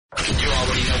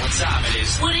what time it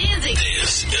is. What is it?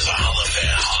 This is a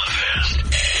Hollafest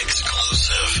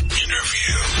exclusive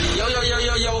interview.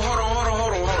 Yo, hold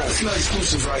on. It's not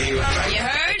exclusive right here. You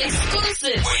heard?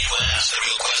 Exclusive. Where you ask the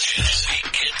real questions and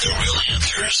get the real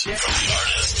answers from the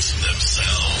artists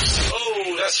themselves.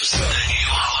 Oh, that's what's up. The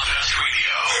new Hollafest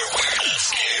Radio, where we're not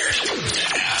scared to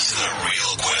ask the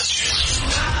real questions.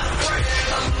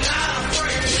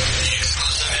 The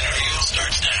exclusive interview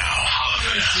starts now.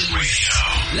 Hollafest Radio.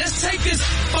 Let's take this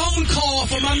phone call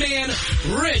from my man,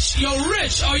 Rich. Yo,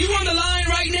 Rich, are you on the line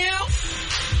right now?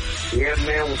 Yeah,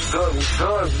 man, what's good?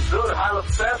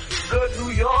 Hollafest, what's good,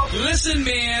 New York? Listen,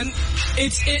 man,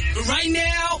 it's right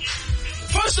now.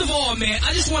 First of all, man,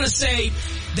 I just want to say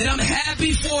that I'm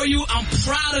happy for you. I'm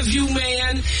proud of you,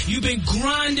 man. You've been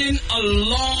grinding a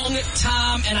long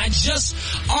time, and I just,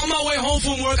 on my way home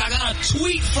from work, I got a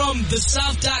tweet from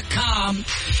thesouth.com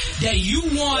that you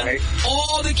won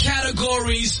all the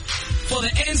categories for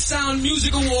the N-Sound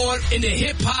Music Award in the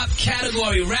hip-hop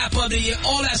category, Rap of the Year,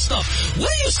 all that stuff. What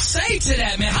do you say to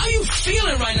that, man? How you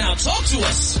feeling right now? Talk to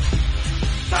us.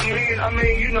 I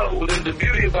mean, you know, the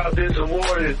beauty about this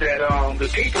award is that the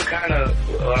people kind of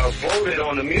voted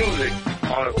on the music,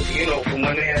 you know, from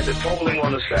when they had the polling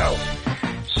on the South.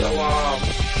 So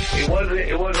it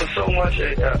wasn't so much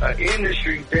an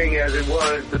industry thing as it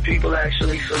was the people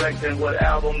actually selecting what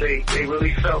album they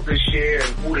really felt this year and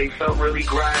who they felt really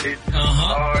grinded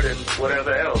hard and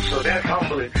whatever else. So that's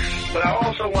humbling. But I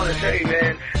also want to say,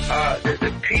 man,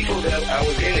 the people that I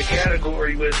was in the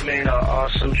category with, man, are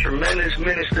some tremendous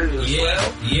ministers as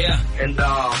well. Yeah. And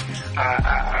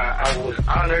I was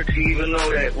honored to even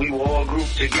know that we were all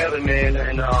grouped together, man.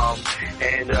 And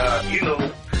you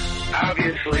know,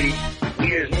 obviously,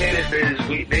 we as ministers,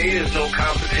 there is no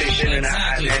competition,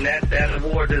 exactly. and that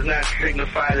award does not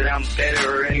signify that I'm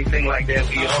better or anything like that.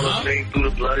 We all are saved through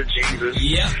the blood of Jesus.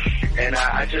 Yeah. And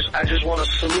I just want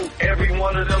to salute every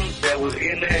one of them that was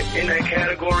in that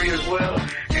category as well,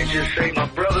 and just say, my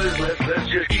brothers, let's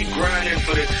just keep grinding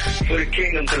for the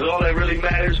kingdom, because all that really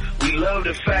matters. We love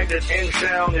the fact that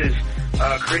N-Sound is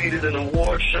created an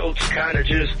award show to kind of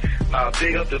just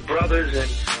big up the brothers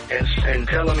and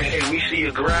tell them, hey, we see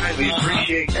your grind. We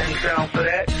appreciate N-Sound for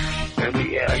that. And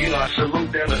we, you know, I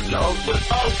salute them.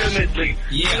 But ultimately,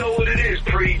 you know what it is,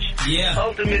 Preach? Yeah.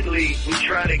 Ultimately, we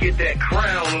trying to get that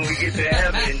crown when we get to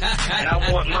heaven. And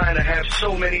I want mine to have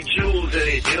so many jewels in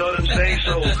it. You know what I'm saying?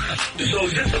 So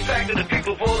just the fact that the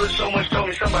people voted so much told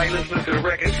me somebody listening to the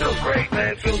record. It feels great,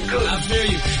 man. It feels good. I feel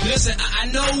you. Listen, I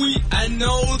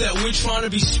know that we're trying to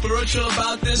be spiritual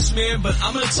about this, man, but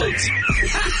I'm going to tell you.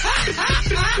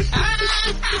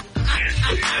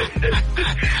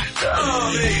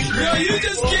 Oh, man. Yo, you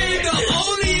just gave the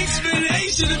only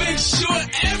explanation to make sure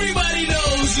everybody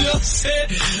knows, you know what I'm saying?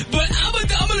 But I'm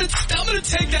gonna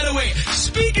take that away.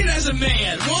 Speaking as a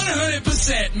man,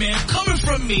 100%, man, coming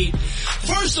from me,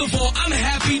 first of all, I'm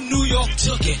happy New York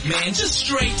took it, man. Just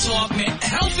straight talk, man.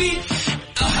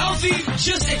 A healthy,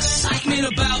 just excitement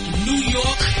about New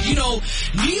York. You know,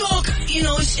 New York, you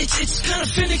know, it's kind of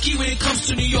finicky when it comes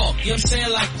to New York. You know what I'm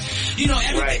saying? Like, you know,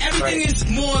 everything is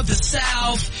more the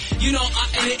South, you know,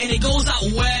 and it goes out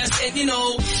west. And, you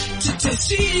know, to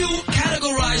see you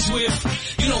categorized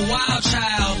with, you know, Wild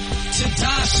Child,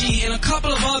 Tadashi, and a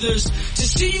couple of others, to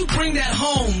see you bring that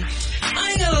home,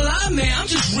 I ain't gonna lie, man, I'm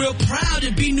just real proud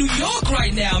to be New York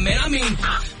right now, man. I mean,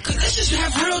 let's just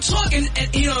have real talk, and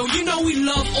you know we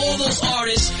love all those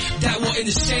artists that were in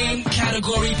the same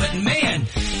category, but man,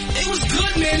 it was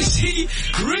good, man, to see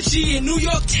Richie in New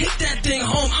York take that thing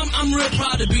home. I'm real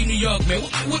proud to be New York, man.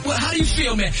 How do you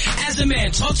feel, man? As a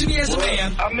man, talk to me as a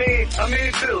man. I mean,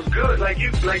 it feels good, like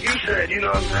you said, you know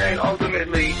what I'm saying?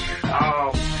 Ultimately,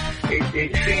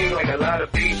 it seems like a lot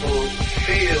of people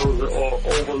feel or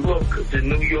overlook the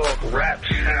New York rap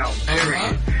sound,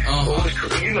 period.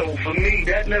 You know, for me,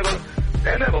 that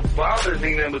never bothers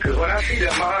me, man, because when I see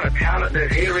the amount of talent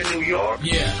that's here in New York,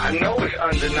 I know it's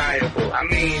undeniable. I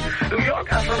mean, New York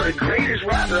got some of the greatest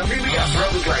rappers. I mean, we got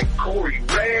brothers like Corey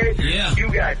Red,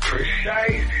 you got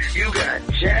Precise, you got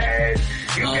Jazz,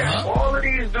 you got all of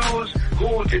these dudes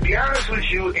who, to be honest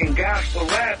with you, in gospel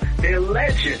rap, they're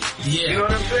legends. You know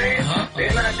what I'm saying?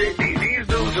 They're not, these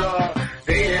dudes are,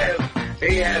 they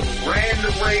have ran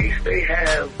the race, they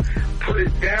have put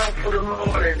it down for the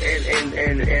Lord,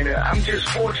 and I'm just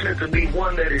fortunate to be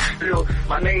one that is still,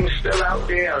 my name's still out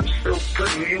there, I'm still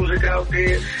putting music out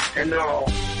there, and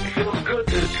it feels good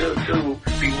to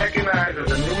be recognized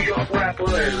as a New York rapper,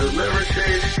 as a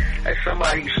lyricist, as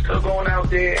somebody who's still going out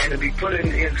there, and to be put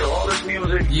into all this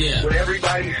music, with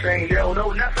everybody saying, yo,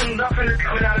 no, nothing is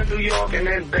coming out of New York, and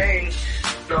then bang,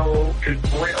 to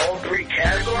win all three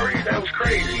categories, that was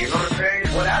crazy, you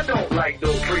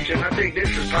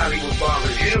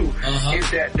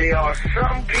that there are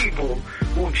some people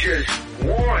who just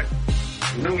want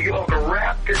New York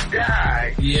rap to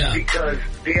die because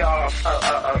there are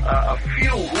a few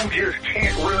who just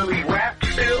can't really rap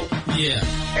still. Yeah.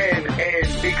 And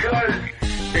because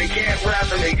they can't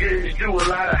rap and they just do a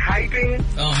lot of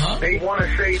hyping, they want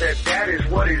to say that is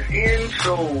what is in,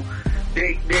 so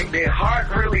their heart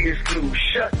really is to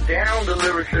shut down the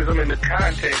lyricism and the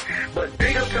content. But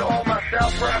big up to all my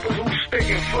South rappers who's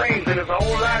spitting flames, and there's a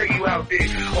whole lot of you out there.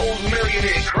 Old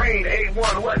Millionaire, Crane,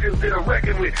 A1, who I just did a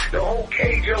record with, the whole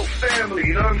K-Joe family,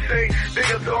 you know what I'm saying?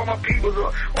 Big up to all my people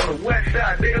on the west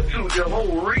side. Big up to the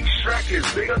whole Reach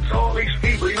Records. Big up to all these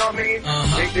people, you know what I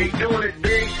mean? They doing it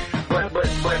big, but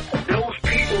those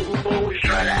people who always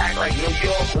try to act like New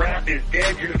York rap is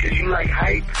dead just because you like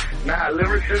hype, nah,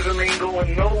 lyricism ain't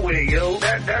going nowhere, yo.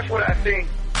 That's what I think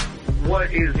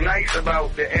what is nice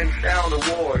about the N Sound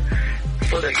Award.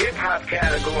 For the hip-hop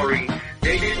category,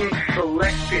 they didn't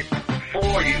select it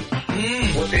for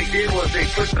you. What they did was they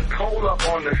put the poll up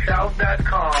on the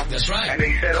South.com. That's right. And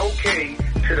they said, okay,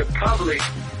 to the public,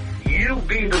 you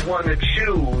be the one to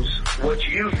choose what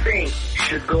you think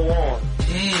should go on.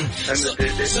 And so the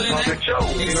public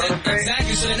chose, you know what I'm saying?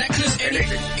 Exactly. So then that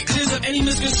clears up any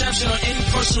misconception or any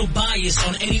personal bias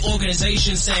on any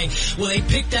organization saying, well, they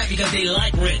picked that because they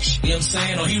like Rich, you know what I'm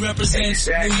saying? Or he represents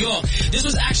New York. This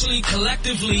was actually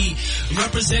collectively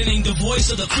representing the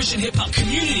voice of the Christian hip-hop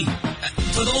community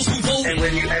for those who voted.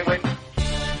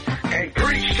 And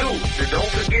preach too. So don't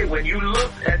forget, when you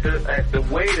look at the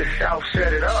way the South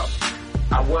set it up,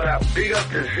 big up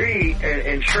to Z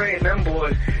and Trey and them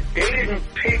boys, they didn't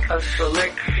pick a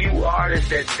select few artists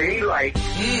that they liked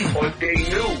or they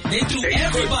knew. They threw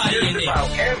everybody in there. About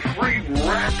every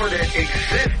rapper that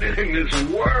existed in this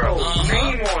world,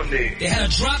 name on there. They had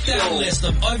a drop-down list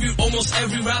of almost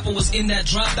every rapper was in that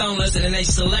drop-down list, and then they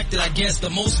selected, I guess, the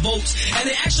most votes, and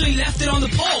they actually left it on the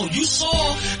poll. You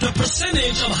saw the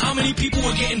percentage of how many people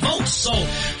were getting votes. So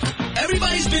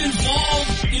everybody's been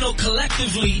involved, you know,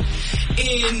 collectively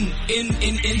in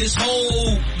this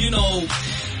whole, you know,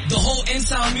 the whole N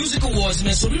Sound Music Awards,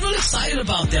 man. So we're really excited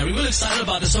about that. We're really excited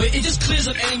about this. So it just clears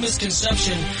up any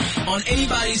misconception on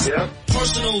anybody's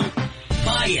personal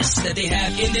bias that they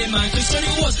have in their mind concerning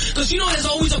awards. Because, you know, there's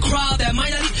always a crowd that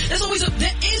might not,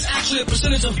 there is actually a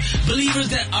percentage of believers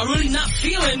that are really not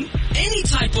feeling any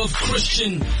type of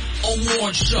Christian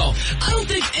award show. I don't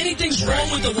think anything's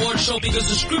wrong with the award show because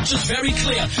the scripture's very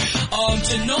clear.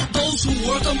 To note those who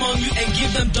work among you and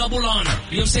give them double honor.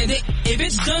 You know what I'm saying? If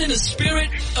it's done in the spirit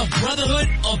of brotherhood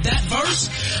of that verse,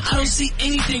 I don't see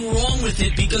anything wrong with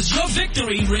it because your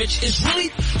victory, Rich, is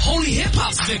really holy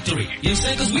hip-hop's victory. You know what I'm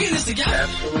saying? Because we in this together.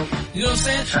 Absolutely. You know what I'm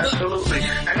saying? Absolutely.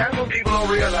 And that's what people don't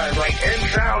realize. Like, N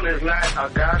Sound is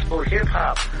not a gospel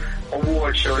hip-hop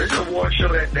award show. This is an award show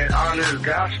that honors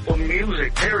gospel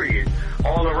music, period,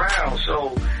 all around.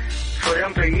 So for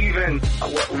them to even,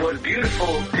 what's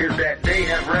beautiful is that they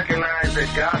have recognized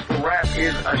that gospel rap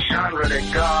is a genre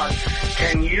that God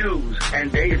can use,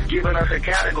 and they have given us a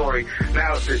category.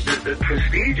 Now, the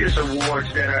prestigious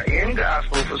awards that are in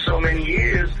gospel for so many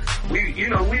years, we've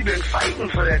been fighting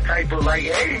for that type of, like,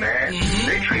 hey, man,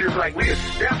 they treat us like we're a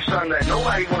stepson that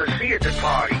nobody want to see at the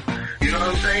party. You know what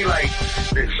I'm saying? Like,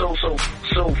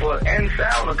 so for N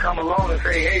Sound to come along and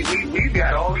say, hey, we've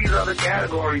got all these other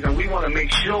categories and we want to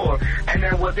make sure. And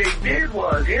then what they did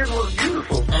was, here's what's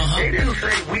beautiful. They didn't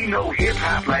say we know hip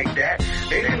hop like that.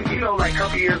 They didn't, like a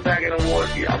couple years back in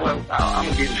awards, I'm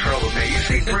gonna get in trouble, man. You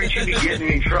see, Preach, you be getting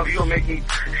me in trouble. You'll make me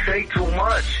say too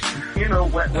much.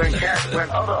 When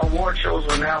other award shows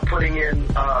were now putting in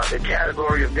the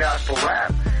category of gospel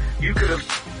rap, you could have,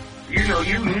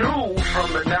 you knew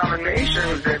from the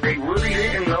nominations that they really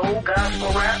didn't know gospel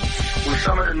rap with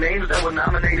some of the names that were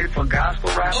nominated for gospel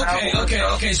rap albums.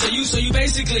 Okay. So you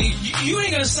basically, you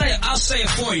ain't gonna say it, I'll say it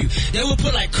for you. They would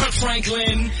put like Kirk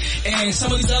Franklin and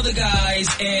some of these other guys,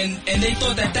 and they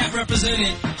thought that represented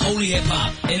holy hip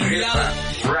hop. And in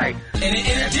reality, right. And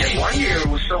it did. One year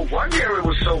it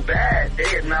was so bad they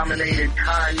had nominated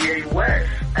Kanye West,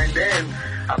 and then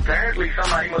apparently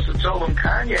somebody must have told them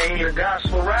Kanye ain't a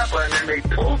gospel rapper, and then they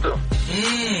pulled him.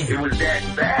 It was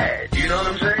that bad. You know what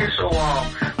I'm saying? So,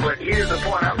 but here's the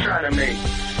point I'm trying to make.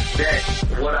 That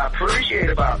what I appreciate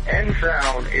about N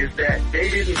Sound is that they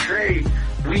didn't say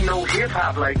we know hip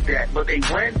hop like that, but they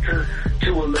went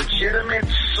to a legitimate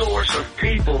source of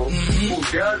people who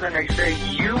does, and they say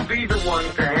you be the one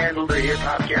to handle the hip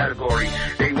hop category.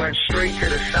 They went straight to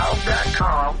the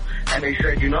South.com and they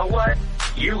said, you know what?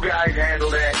 You guys handle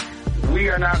that. We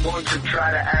are not going to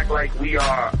try to act like we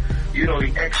are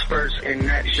the experts in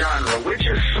that genre, which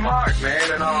is smart,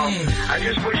 man. And I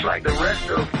just wish like the rest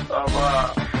of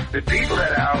the people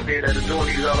that are out there that are doing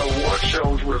these other award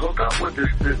shows would hook up with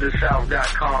the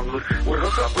South.com, would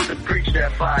hook up with the Preach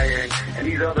That Fire and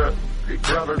these other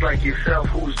brothers like yourself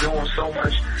who's doing so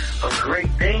much of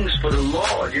great things for the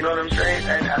Lord, you know what I'm saying?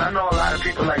 And I know a lot of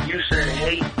people, like you said,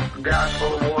 hate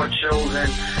gospel award shows,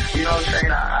 and you know what I'm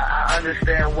saying? I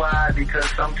understand why, because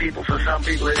for some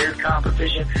people it is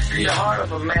competition. See, the heart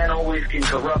of a man always can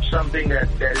corrupt something that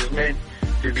is meant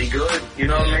to be good, you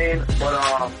know what I mean? But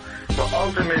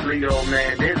ultimately though,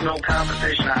 man, there's no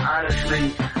competition. I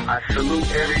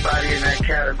salute everybody in that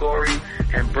category,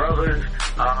 and brothers,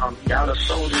 y'all are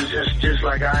soldiers just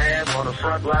like I am on the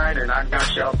front line, and I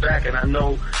got y'all back, and I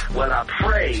know, well, I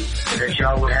pray that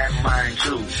y'all would have mine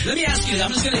too. Let me ask you this.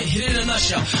 I'm just going to hit it in a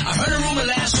nutshell. I heard a rumor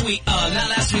last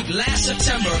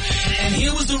September, and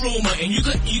here was the rumor, and you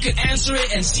could answer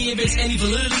it and see if it's any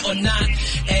validity or not,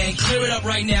 and clear it up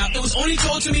right now. It was only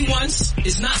told to me once.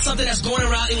 It's not something that's going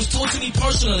around. It was told to me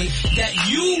personally that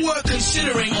you were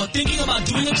considering or thinking about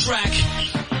doing a track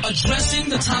addressing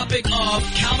the topic of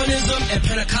Calvinism and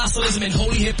Pentecostalism and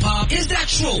holy hip-hop. Is that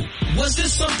true? Was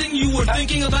this something you were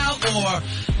thinking about, or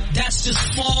that's just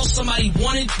false? Somebody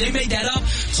they made that up?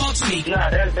 Talk to me. Nah,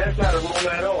 that's not a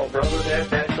rumor at all, brother.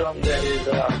 That's something that is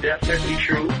definitely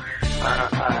true.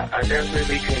 I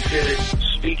definitely considered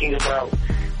speaking about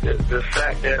the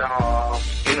fact that,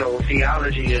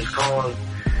 theology has caused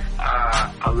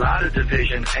a lot of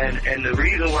division, and the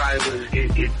reason why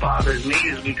it bothers me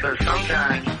is because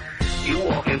sometimes you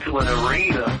walk into an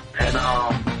arena and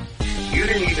you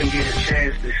didn't even get a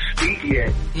chance to speak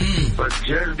yet, but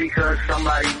just because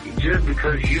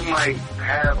you might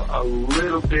have a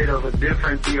little bit of a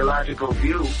different theological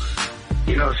view,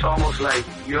 it's almost like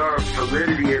your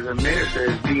validity as a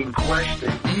minister is being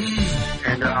questioned.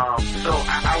 And so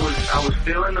I was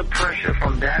feeling the pressure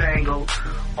from that angle.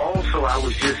 Also, I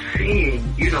was just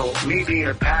seeing, me being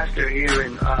a pastor here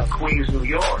in Queens, New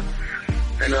York,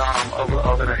 and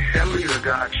of an Assemblies of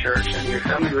God church, and the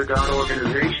Assemblies of God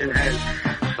organization has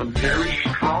some very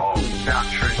strong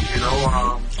doctrines,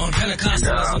 on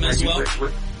Pentecostalism as well.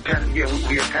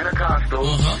 We are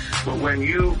Pentecostal, but when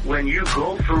you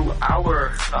go through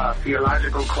our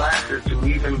theological classes to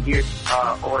even get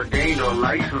ordained or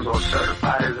licensed or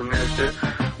certified as a minister,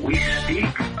 we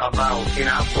speak about, in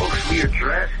our books, we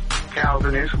address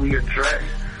Calvinists, we address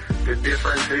the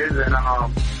differences, and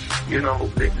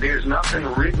there's nothing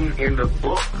written in the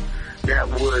book that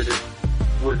would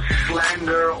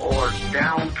slander or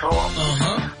down talk,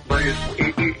 but it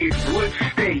would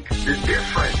state the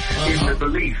difference in the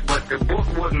belief, but the book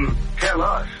wouldn't tell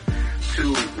us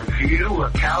to view a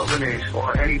Calvinist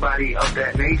or anybody of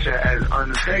that nature as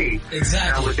unsaved.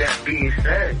 Exactly. Now, with that being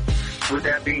said, the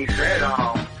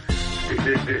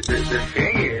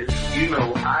thing is,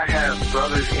 I have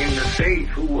brothers in the faith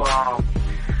who,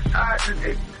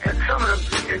 and some of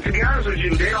them, and to be honest with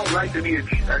you, they don't like to be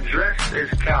addressed as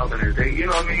Calvinists. They, you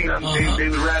know what I mean? They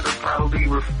would rather probably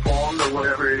Reformed or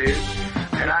whatever it is.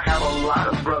 And I have a lot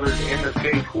of brothers in the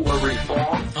faith who are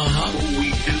Reformed,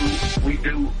 who we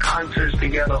do concerts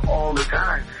together all the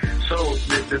time. So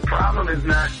the problem is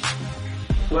not,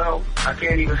 well, I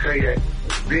can't even say that.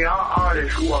 There are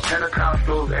artists who are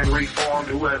Pentecostals and Reformed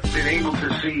who have been able to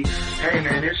see, hey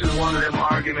man, this is one of them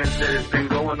arguments that has been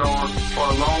going on for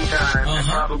a long time and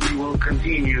probably will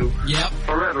continue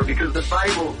forever, because the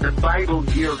Bible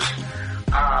gives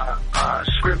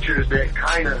scriptures that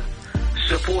kind of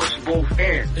supports both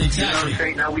ends. Exactly. You know what I'm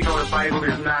saying? Now we know the Bible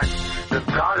is not,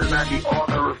 God is not the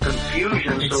author of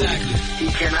confusion, so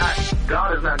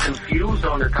God is not confused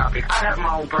on the topic. I have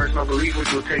my own personal belief,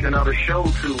 which will take another show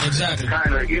to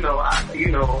kind of,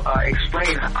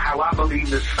 explain how I believe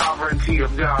the sovereignty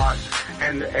of God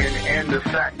and the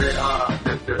fact that,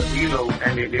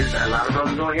 and it is, a lot of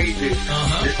brothers don't hate this,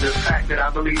 the fact that I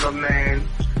believe a man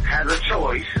has a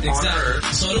choice on earth.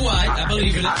 So do I. I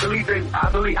believe in it. I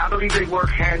believe they work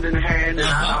hand in hand, and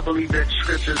I believe that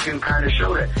scriptures can kind of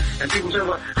show that. And people say,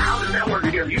 well, how does that work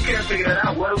together? You can't figure that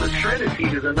out. Well, the Trinity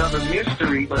is another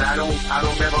mystery, but I don't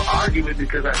never argue it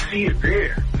because I see it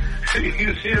there.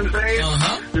 You see what I'm saying?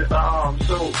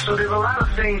 So there's a lot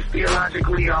of things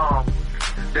theologically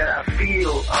that I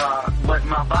feel, but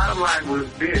my bottom line was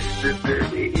this: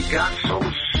 it got so.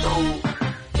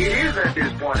 It is at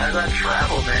this point, as I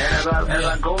travel, man, as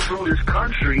I go through this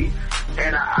country,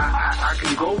 and I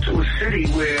can go to a city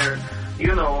where,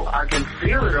 I can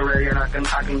feel it already, and I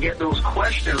can get those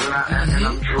questions, and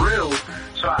I'm drilled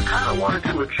So I kind of wanted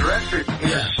to address it in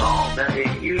a song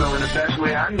that, you know, in the best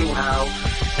way I knew how,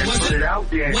 and put it out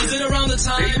there. Was it around the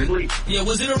time?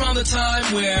 Was it around the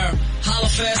time where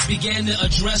Hollafest began to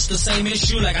address the same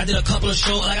issue? Like I did a couple of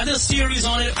shows, like I did a series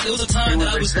on it. There was a time that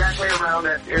I was exactly around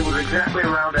that. It was exactly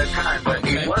around that time, but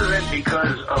it wasn't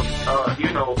because of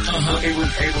you know.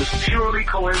 It was purely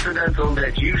coincidental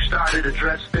that you started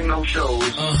addressing those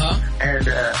shows,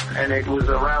 and it was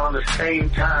around the same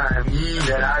time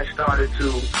that I started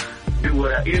to do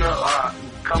what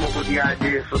come up with the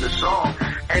idea for the song.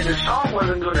 And the song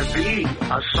wasn't going to be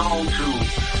a song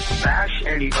to bash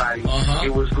anybody.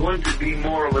 It was going to be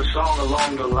more of a song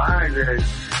along the lines as,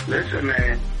 listen,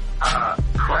 man,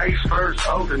 Christ first,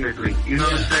 ultimately. You know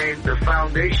what I'm saying? The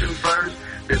foundation first,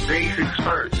 the basics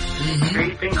first.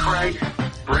 Faith in Christ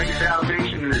brings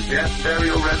salvation in the death,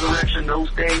 burial, resurrection, those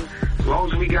things. As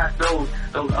long as we got those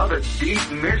other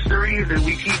deep mysteries that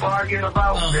we keep arguing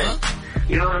about, that,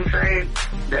 you know what I'm saying,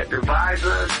 that divides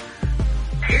us.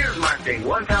 Here's my thing.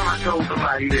 One time I told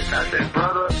somebody this. I said,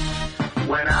 brother,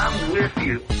 when I'm with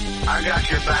you, I got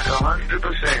your back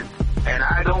 100%. And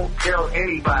I don't tell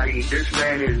anybody this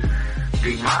man is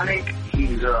demonic.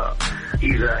 He's a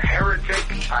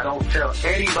heretic. I don't tell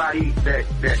anybody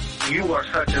that you are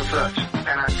such and such. And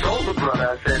I told the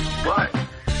brother, I said, but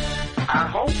I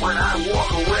hope when I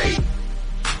walk away,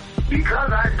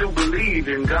 because I do believe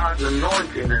in God's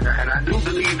anointing, and I do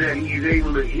believe that He's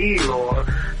able to heal, or,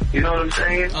 you know what I'm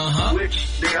saying?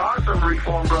 Which there are some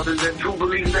Reformed brothers that do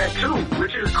believe that too,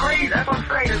 which is crazy. That's what I'm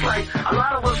saying. It's like a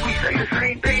lot of us, we say the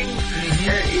same thing,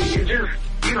 and it just,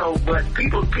 you know, but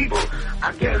people,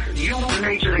 I guess, human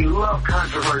nature, they love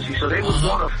controversy, so they would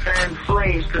want to fan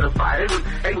flames to the fire.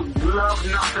 They would love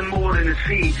nothing more than to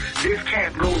see this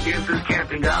camp go against this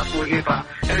camp in gospel and hip-hop.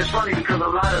 And it's funny because a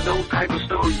lot of those type of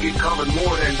stories get covered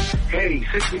more than, hey,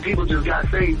 60 people just got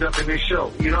saved up in this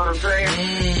show. You know what I'm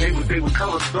saying? They would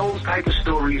cover those type of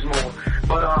stories more.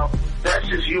 But that's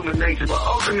just human nature. But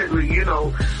ultimately, you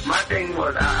know, my thing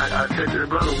was, I said to the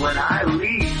brother, when I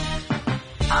leave,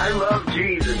 I love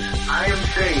Jesus. I am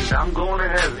saved. I'm going to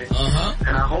heaven.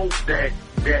 And I hope that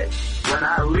when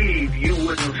I leave, you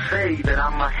wouldn't say that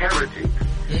I'm a heretic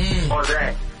or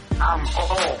that I'm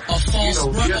off. A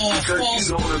false just because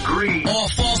you don't agree or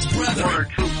false brethren. One or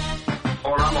two,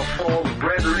 or I'm a false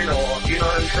brethren, or, you know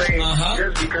what I'm saying?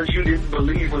 Just because you didn't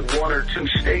believe with one or two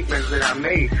statements that I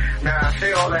made. Now, I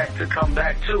say all that to come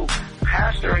back to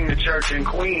pastoring the church in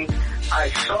Queens. I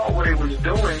saw what it was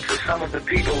doing to some of the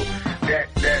people that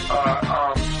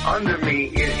are under me,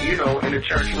 in the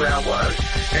church where I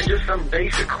was, and just some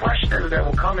basic questions that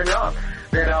were coming up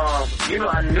that,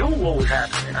 I knew what was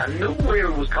happening. I knew where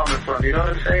it was coming from, you know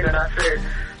what I'm saying? And I said,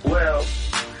 well,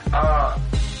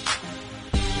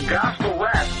 gospel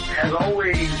rap has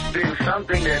always been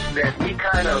something that we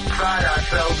kind of pride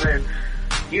ourselves in,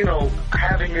 you know,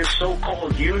 having this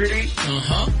so-called unity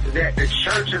that the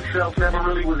church itself never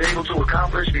really was able to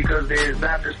accomplish, because there's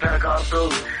Baptist,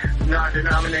 Pentecostals,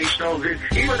 non-denominational.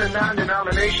 Even the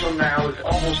non-denominational now is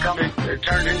almost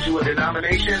turned into a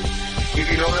denomination,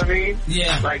 if you know what I mean.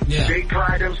 They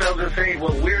pride themselves in saying,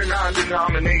 well, we're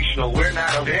non-denominational. We're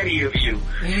not of any of you.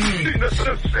 You know what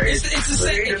I'm saying?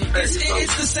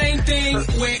 It's the same thing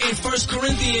where in 1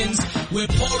 Corinthians, where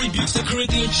Paul rebukes the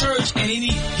Corinthian church, and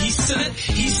he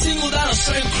singled out a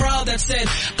certain crowd that said,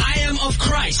 I am of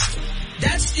Christ.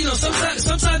 That's,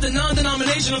 sometimes the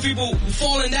non-denominational people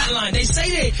fall in that line. They say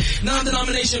they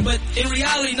non-denomination, but in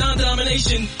reality,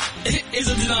 non-denomination is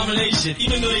a denomination,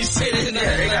 even though they say they're not.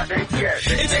 They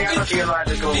have a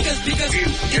theological view. Because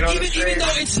even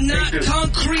though it's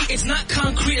not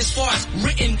concrete as far as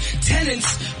written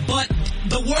tenets, but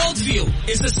the worldview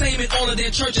is the same in all of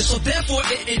their churches. So therefore,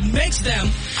 it makes them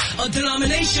a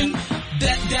denomination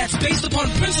that's based upon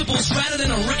principles rather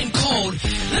than a written code.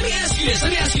 Let me ask you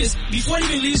this. Before it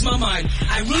even leaves my mind,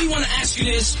 I really want to ask you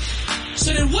this.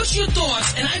 So then what's your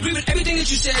thoughts? And I agree with everything that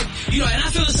you said, and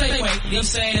I feel the same way, you know what I'm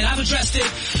saying? And I've addressed it.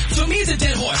 For me, it's a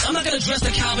dead horse. I'm not going to address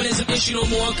the Calvinism issue no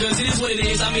more, because it is what it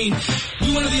is. I mean,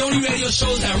 we're one of the only radio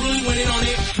shows that really went in on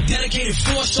it, dedicated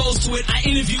 4 shows to it. I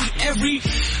interviewed every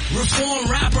Reform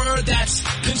rapper that's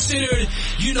considered,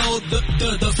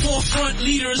 the forefront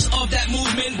leaders of that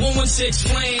movement, 116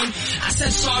 Flame. I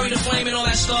said sorry to Flame and all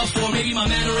that stuff, or maybe my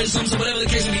mannerisms or whatever the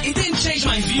case may be. It didn't change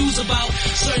my views about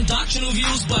certain doctrinal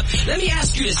views, but let me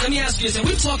ask you this, and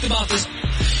we've talked about this.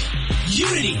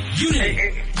 Unity. Go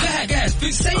ahead.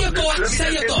 Say your thought.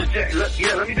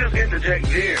 Let me just interject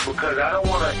there, because I don't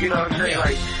want to, you know what I'm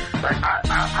saying?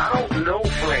 I don't know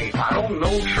Flame. I don't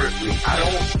know Tripley. I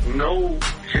don't know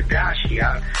Tadashi.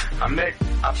 I met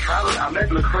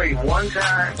Lecrae one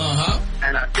time,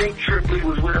 and I think Tripley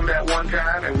was with him that one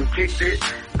time, and we kicked it,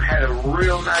 had a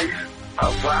real nice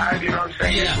vibe, you know what I'm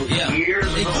saying? Yeah, it was years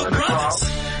of going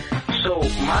across. So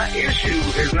my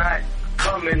issue is not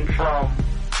coming from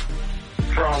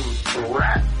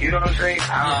rap, you know what I'm saying?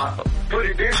 Put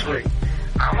it this way.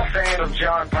 I'm a fan of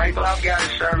John Piper. I've got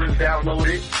his sermons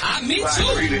downloaded. Me too.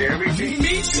 I agree with everything.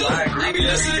 Me too. I agree with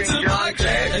everything John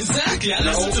said. Exactly. I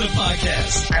listen to the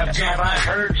podcast. Have I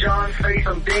heard John say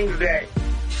some things that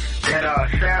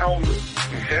sound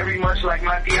very much like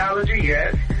my theology?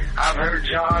 Yes. I've heard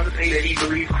John say that he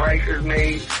believes Christ has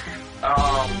made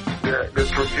the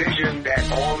provision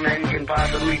that all men can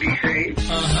possibly be saved.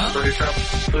 But it's up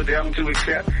for them to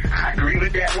accept. I agree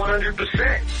with that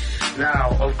 100%.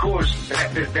 Now, of course,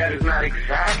 that is not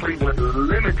exactly what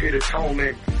limited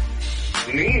atonement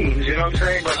means, you know what I'm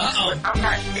saying? But I'm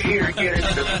not here to get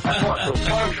into the point. The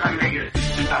point I'm making is,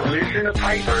 do I listen to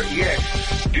Piper?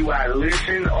 Yes. Do I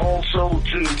listen also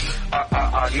to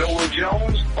Noah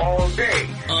Jones all day?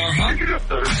 I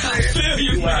feel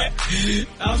you, man.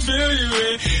 I feel you,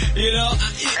 man. You know,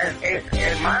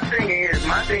 and my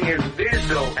thing is this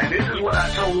though, and this is what I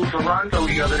told Toronto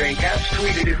the other day. Caps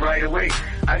tweeted it right away.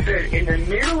 I said, in the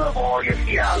middle of all your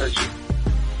theology,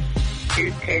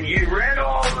 and you read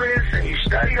all this, and you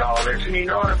studied all this, and you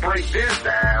know how to break this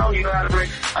down, you know how to break,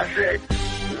 I said,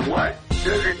 what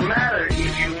does it matter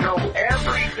if you know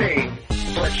everything,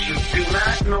 but you do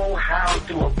not know how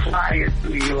to apply it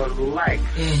to your life?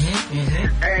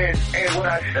 And what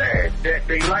I said that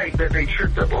they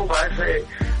tripped up over, I said,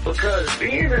 because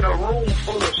being in a room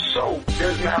full of soap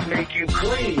does not make you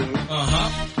clean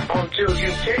until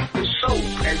you take the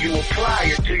soap and you apply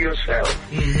it to yourself.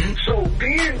 So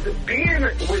being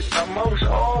with amongst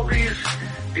all these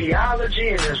theology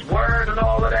and this word and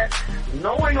all of that,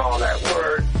 knowing all that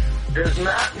word does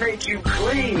not make you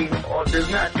clean or does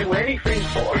not do anything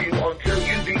for you until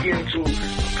you begin to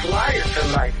apply it to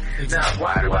life. Now,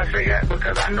 why do I say that?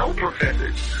 Because I know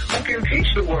professors who can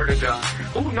teach the Word of God,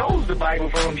 who knows the Bible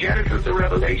from Genesis to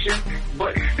Revelation,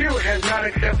 but still has not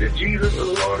accepted Jesus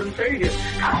as Lord and Savior.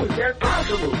 How is that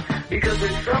possible? Because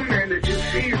there's some men that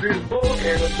just sees this book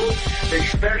and the book, they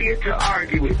study it to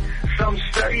argue it. Some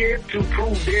study it to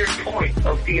prove their point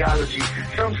of theology.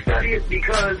 Some study it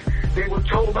because they were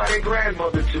told by their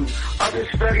grandmother to. Others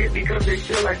study it because they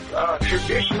feel like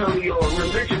traditionally or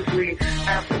religiously,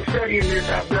 after studying this,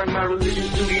 I've done my religious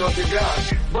duty unto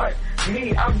God. But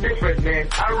me, I'm different, man.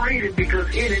 I read it because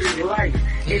in it is life.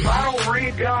 If I don't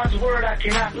read God's word, I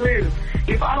cannot live.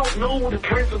 If I don't know the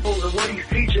principles of what he's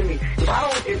teaching me,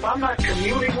 if I'm not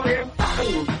communing with him, I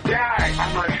will die.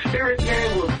 My spirit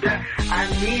man will die. I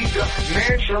need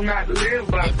man shall not live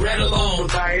by bread alone,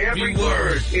 but by every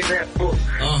word in that book.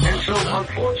 And so,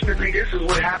 unfortunately, this is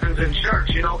what happens in church,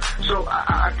 you know. So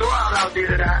I throw out there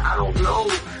that I don't know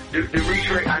the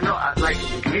retrace. I know, like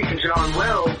me and John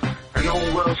Wells. I know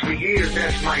Wells for years.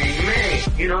 That's my man.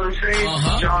 You know what I'm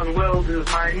saying? John Wells is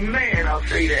my man. I'll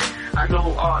say that. I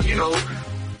know, you know,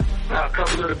 a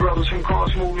couple of the brothers from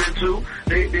Cross Movement too.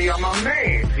 They are my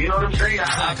man. You know what I'm saying?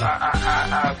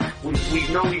 We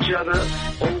know each other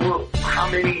over how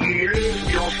many years?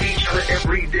 We don't see each other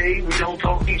every day. We don't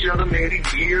talk to each other. Maybe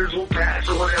years will pass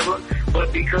or whatever.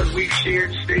 But because we've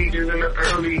shared stages in the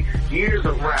early years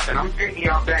of rap, and I'm thinking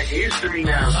out back history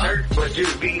now, sir, but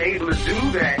just being able to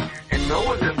do that and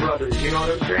knowing them brothers, you know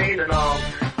what I'm saying? And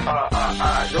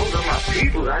those are my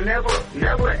people. I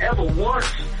never ever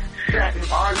once sat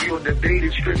and argued or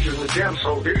debated scriptures with them.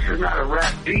 So this is not a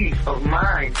rap beef of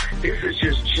mine. This is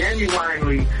just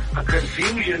genuinely a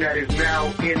confusion that is now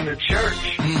in the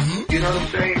church. You know what I'm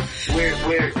saying? Where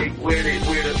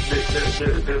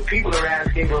the people are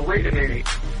asking, well, wait a minute,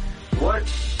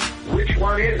 which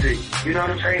one is it? You know what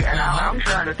I'm saying? And I'm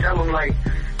trying to tell them, like,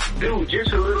 dude,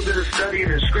 just a little bit of study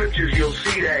in the scriptures, you'll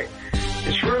see that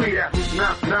it's really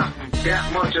not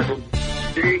that much of a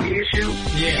big issue.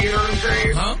 You know what I'm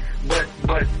saying?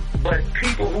 But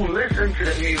people who listen to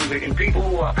the music and people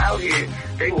who are out here,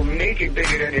 they will make it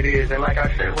bigger than it is. And like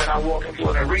I said, when I walk into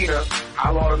an arena,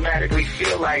 I'll automatically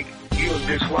feel like you'll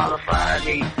disqualify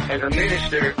me as a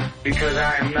minister because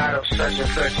I am not of such and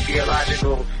such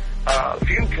theological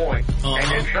viewpoint.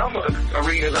 And then some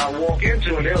arenas I walk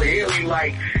into and they'll hear you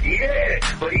like, yeah,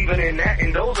 but even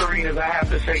in those arenas I have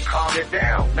to say calm it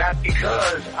down. Not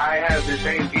because I have the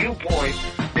same viewpoint,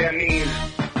 that means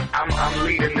I'm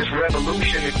leading this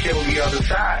revolution to kill the other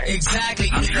side. Exactly.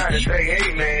 I'm trying to say,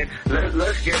 hey man,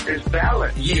 let's get this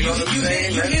balance. Yeah, you know what I'm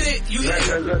saying? You hit it.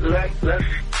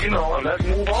 Let's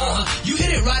move on. You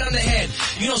hit it right on the head.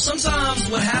 You know, sometimes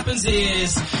what happens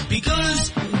is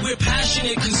because we're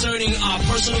passionate concerning our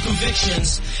personal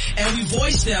convictions and we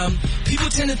voice them, people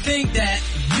tend to think that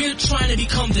we're trying to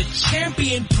become the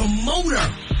champion promoter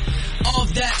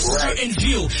of that certain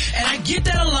view. And I get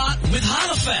that a lot with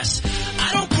Hollafest.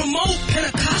 I don't promote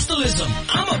Pentecostalism.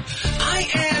 I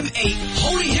am a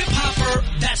holy hip hopper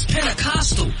that's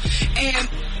Pentecostal. And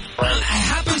I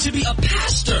happen to be a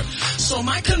pastor, so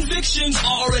my convictions are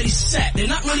already set. They're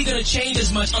not really going to change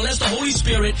as much unless the Holy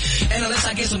Spirit and unless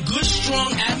I get some good,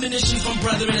 strong admonition from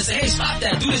brethren and say, hey, stop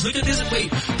that, do this, look at this,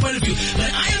 wait, point of view. But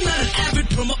I am not an avid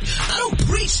promoter. I don't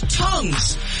preach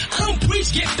tongues. I don't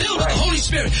preach get filled with the Holy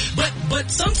Spirit. But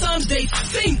sometimes they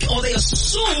think or they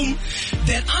assume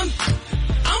that I'm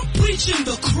preaching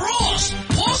the cross.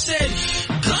 Paul said,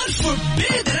 God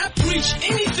forbid that I preach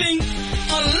anything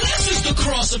unless it's the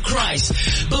cross of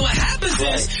Christ. But what happens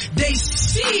is they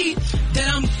see that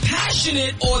I'm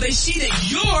passionate, or they see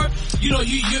that you're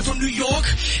from New York,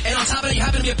 and on top of that you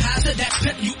happen to be a pastor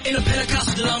you in a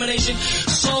Pentecostal denomination.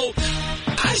 So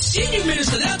I've seen you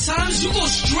minister. There are times you go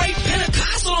straight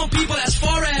Pentecostal on people as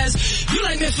far as you're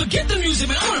like, man, forget the music,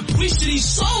 man. I want to preach to these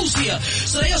souls here.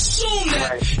 So they assume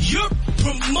that you're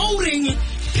promoting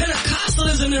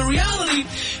Pentecostalism. In reality,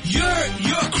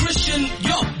 you're a Christian,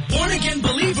 you're a born-again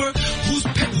believer whose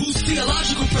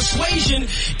theological persuasion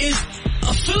is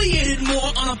affiliated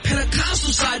more on a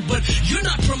Pentecostal side, but you're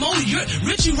not promoting.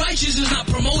 Richie Righteous is not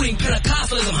promoting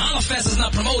Pentecostalism. Hollafest is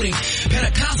not promoting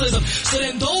Pentecostalism. So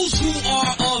then those who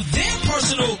are of their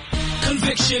personal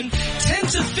conviction tend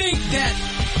to think that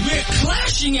we're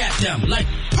clashing at them, like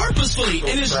purposefully,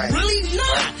 and it's really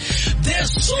not. They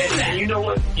assume that. And you know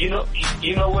what? You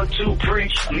know what? To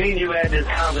preach. Me and you had this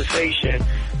conversation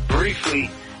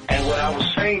briefly, and what I was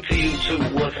saying to you too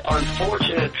was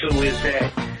unfortunate too is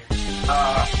that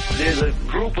there's a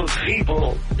group of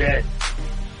people that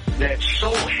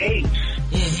so hates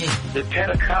the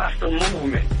Pentecostal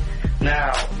movement.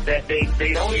 Now, that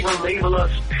they don't even label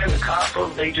us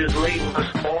Pentecostals, they just label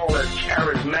us all as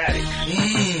charismatics.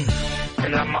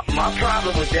 And my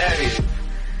problem with that is,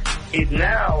 it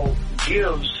now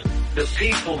gives the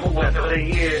people who, whether they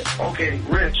hear, okay,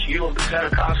 Rich, you're of the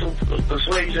Pentecostal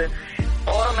persuasion,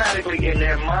 automatically in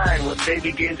their mind what they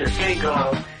begin to think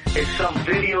of is some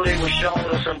video they were showing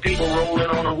of some people rolling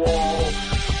on the wall,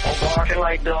 or barking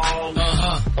like dogs,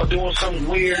 or doing some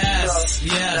weird stuff.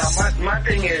 Yes. Now, my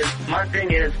thing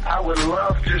is, I would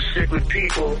love to sit with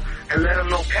people and let them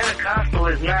know Pentecostal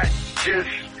is not just,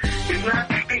 it's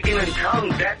not speaking in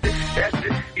tongues. That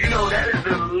is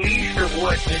the least of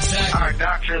what our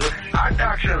doctrines are. Our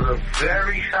doctrines are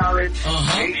very solid,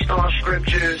 based on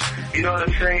scriptures. You know what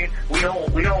I'm saying? We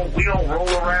don't roll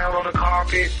around on the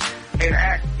carpet and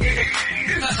act. I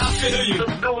feel you. You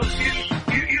know what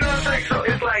I'm saying? So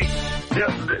it's like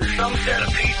some set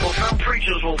of people, some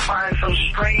preachers will find some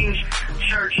strange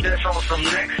church that's on some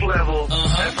next level,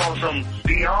 that's on some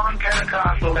beyond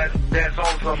Pentecostal, that's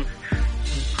on some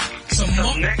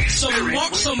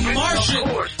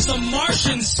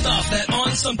Martian stuff, that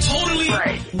on some totally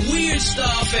weird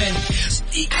stuff, and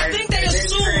I think they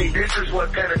assume this is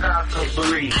what Pentecostals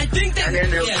believe. I think that, and then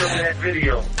they'll show that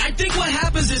video. I think what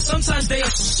happens is sometimes they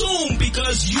assume,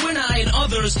 because you and I and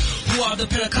others who are the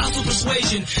Pentecostal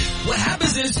persuasion, what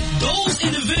happens is those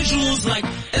individuals, like,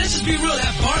 and let's just be real,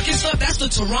 that barking stuff, that's the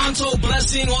Toronto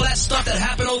blessing, all that stuff that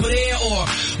happened over there, or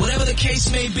whatever the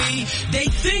case may be. They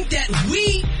think that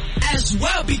we as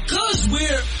well, because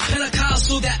we're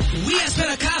Pentecostal, that we as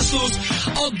Pentecostals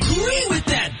agree with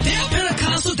that. There are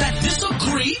Pentecostals that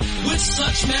disagree with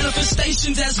such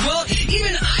manifestations as well.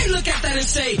 Even I look at that and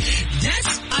say,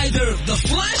 that's either the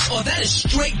flesh or that is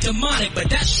straight demonic, but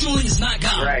that surely is not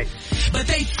God. Right. But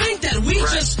they think that we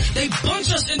they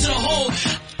bunch us into the whole.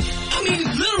 I mean,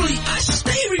 literally, I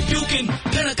stay rebuking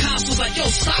Pentecostals like, yo,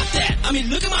 stop that. I mean,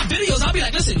 look at my videos. I'll be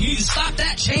like, listen, you need to stop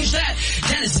that, change that.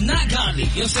 That is not godly. You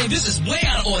know what I'm saying? This is way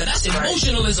out of order. That's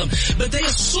emotionalism. But they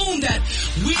assume that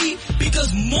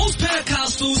because most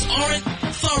Pentecostals aren't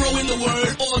thorough in the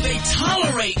word, or they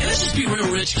tolerate, and let's just be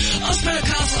real, Rich, us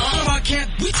Pentecostals, a lot of our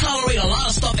camp, we tolerate a lot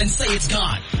of stuff and say it's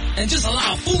God. And just a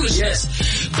lot of foolishness.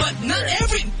 But not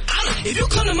if you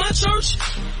come to my church,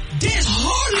 there's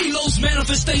hardly those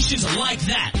manifestations like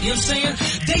that. You know what I'm saying?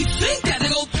 They think that. They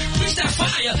go, preach that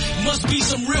fire, must be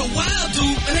some real wild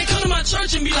dude. And they come to my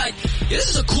church and be like, yeah,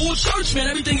 this is a cool church, man.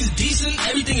 Everything is decent.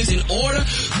 Everything is in order.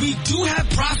 We do have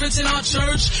prophets in our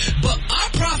church, but our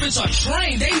prophets are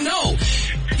trained. They know.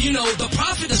 You know, the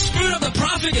prophet, the spirit of the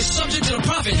prophet is subject to the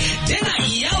prophet. They're not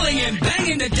yelling and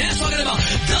banging the desk talking about,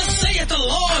 thus saith the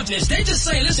Lord this. They just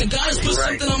say, listen, God has put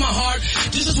something on my heart.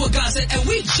 This is what God said. And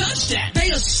we judge that. They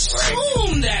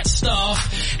assume that stuff.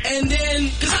 And then,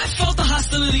 because I felt the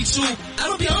hostility me too. I'm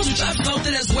gonna be honest with you, I felt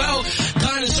it as well.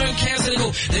 Gone in certain camps and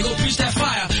they go preach that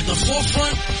fire. The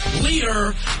forefront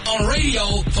leader on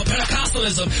radio for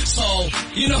Pentecostalism. So,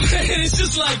 you know, it's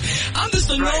just like, I'm just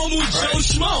a normal Joe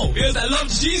Schmo. Yes, I love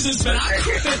Jesus, man.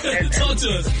 Talk to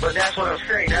us. But that's what I'm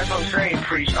saying. That's what I'm saying,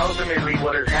 Preach. Ultimately,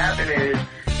 what has happened is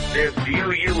they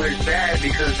view you as bad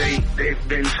because they've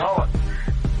been taught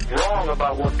wrong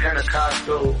about what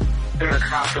Pentecostals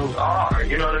are.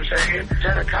 You know what I'm saying?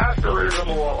 Pentecostalism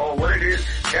or what it is,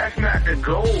 that's not the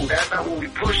goal. That's not what we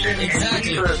push in.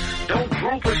 Exactly. And don't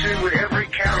group us in with every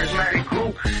charismatic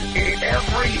group. In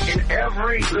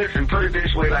every, listen, put it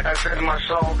this way, like I said in my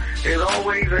song, there's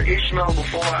always an Ishmael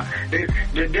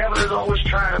the devil is always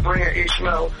trying to bring an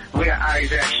Ishmael where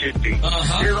Isaac should be.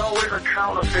 There's always a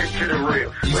counterfeit to the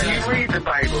real. When you read the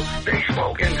Bible, they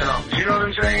spoke in tongues. You know what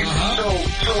I'm saying?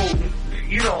 So,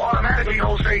 you know, automatically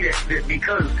don't say that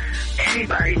because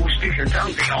anybody who speaks in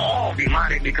tongues, they all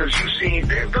demonic because you've seen,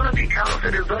 there's going to be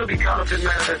counterfeit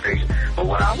manifestation. But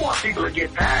what I want people to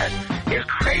get past is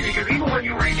crazy because even when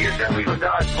you read the Assembly of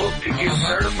God book to get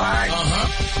certified,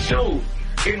 dude,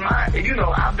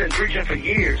 I've been preaching for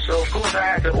years, so of course I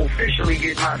had to officially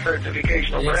get my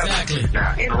certification or whatever. Exactly.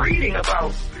 Now, in reading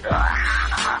about,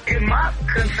 in my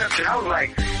conception, I was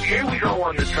like, here we go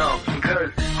on the tongues,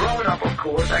 because growing up, of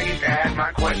course, I used to ask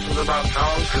my questions about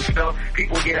tongues because stuff,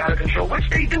 people get out of control, which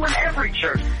they do in every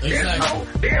church.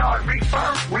 Exactly. There are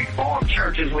reformed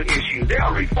churches with issues. There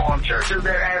are reformed churches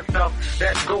that have stuff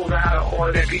that goes out of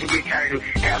order that people get carried away.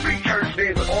 Every church,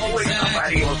 there's always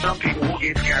somebody or some people who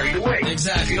get carried away.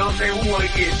 Exactly. You know what I'm saying? Who want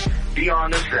to get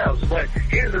beyond themselves. But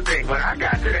here's the thing. When I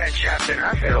got to that chapter,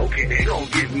 I said, okay, they're going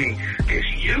to give me this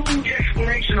huge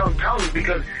explanation on tongues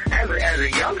because as a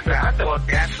youngster, I thought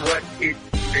that's what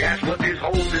this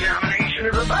whole denomination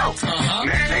is about.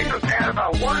 Man, they looked at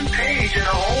about one page in a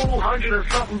whole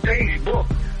 100-something page book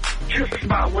just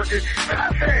about what this, and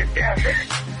I said, that's it.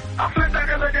 I flipped back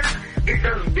over that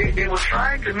because they were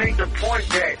trying to make the point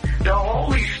that the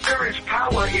Holy Spirit's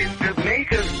power is to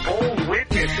make us bold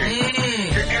witnesses,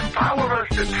 to empower us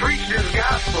to preach this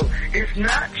gospel. It's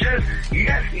not just,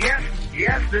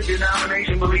 yes, the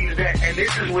denomination believes that, and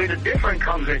this is where the difference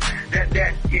comes in,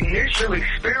 that initial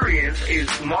experience is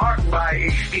marked by a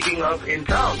speaking of in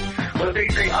tongues. But they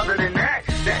say other than that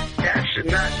should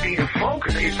not be the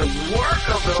focus. It's the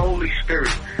work of the Holy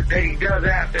Spirit that he does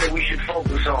after that we should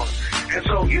focus on. And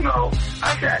so,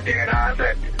 I sat there and I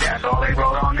said, that's all they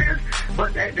wrote on this?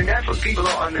 But that's what people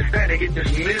don't understand. They get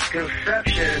this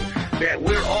misconception that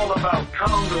we're all about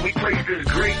tongues and we place this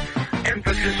great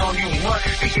emphasis on you must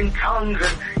speak in tongues.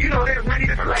 And, there's many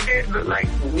different, like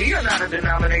we are not a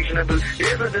denomination that believes,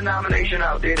 there's a denomination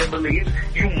out there that believes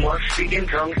you must speak in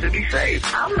tongues to be saved.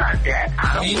 I'm not that.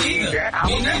 I don't believe that. I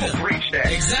will never preach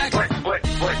that. Exactly. But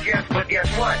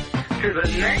guess what? To the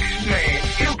next man,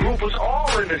 he'll group us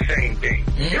all in the same thing.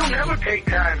 He'll never take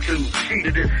time to see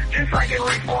the difference. Just like in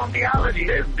Reformed theology,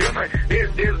 there's different.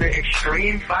 There's the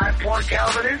extreme 5-point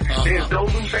Calvinist. There's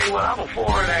those who say, well, I'm a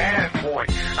 4.5 point.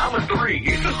 I'm a 3.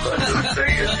 You know what I'm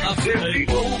saying? There's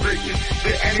people who,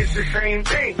 and it's the same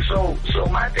thing. So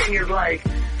my thing is like,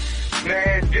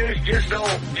 man, just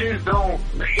don't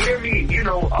hear me.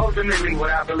 Ultimately what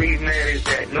I believe, man, is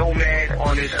that no man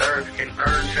on this earth can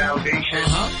earn salvation.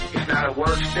 It's not a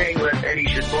works thing, lest any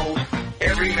should boast.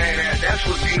 Every man has. That's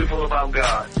what's beautiful about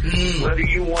God. Whether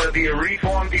you want to be a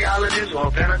Reformed theologist or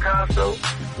a Pentecostal,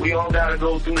 we all got to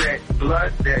go through that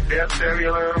blood, that death,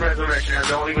 burial, and resurrection. That's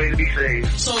the only way to be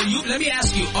saved. So let me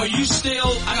ask you, are you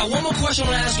still, I got one more question I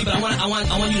want to ask you, but I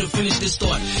want you to finish this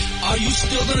thought. Are you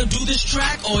still going to do this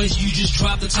track, or is you just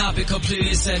drop the topic completely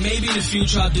and said, maybe in the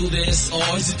future I'll do this,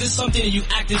 or is this something that you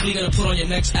actively going to put on your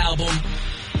next album?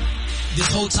 This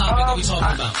whole topic that we're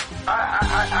talking about.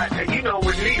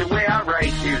 With me, the way I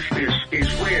write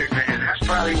is weird, man.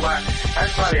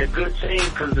 That's probably a good thing,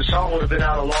 because the song would have been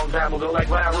out a long time ago. Like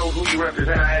when I wrote Who You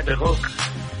Represent, I had the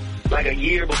hook like a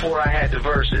year before I had the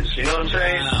verses. You know what I'm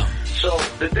saying? Wow. So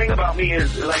the thing about me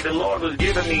is, like, the Lord was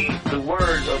giving me the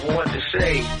words of what to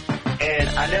say, and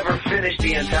I never finished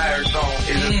the entire song.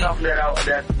 Is it something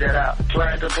that I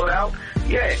plan to put out?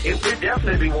 Yeah, it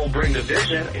definitely won't bring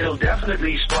division. It'll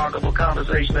definitely spark up a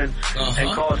conversation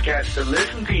and cause cats to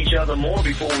listen to each other more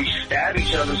before we stab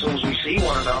each other as soon as we see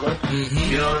one another.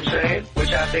 You know what I'm saying?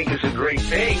 Which I think is a great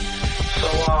thing. So,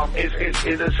 is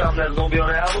it something that's going to be on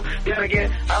the album? Then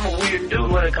again, I'm a weird dude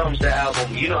when it comes to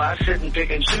album. I sit and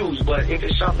pick and choose, but if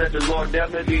it's something that the Lord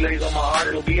definitely lays on my heart,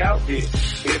 it'll be out there.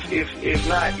 If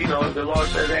not, if the Lord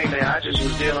says, hey man, I just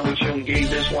was dealing with you and gave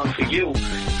this one for you.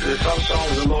 There's some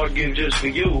songs the Lord gives just for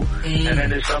you, and then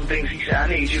there's some things he said, I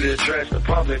need you to address the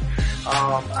public.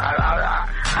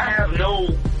 I have no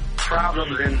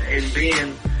problems in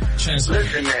being.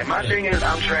 Listen, man, my thing is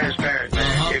I'm transparent,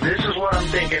 man. If this is what I'm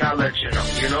thinking, I'll let you know.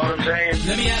 You know what I'm saying?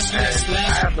 Let me ask you this. I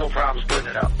have no problems putting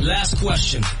it up. Last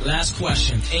question.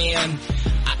 And,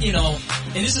 you know,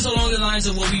 and this is along the lines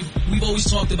of what we've always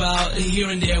talked about here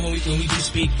and there when we do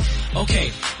speak.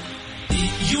 Okay,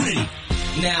 unity.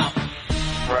 Now,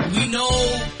 we know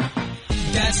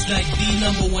that's like the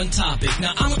number one topic.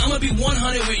 Now, I'm going to be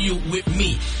 100 with you, with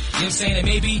me. You know what I'm saying? And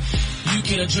maybe you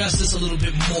can address this a little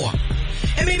bit more.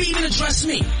 And maybe even address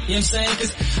me. You know what I'm saying?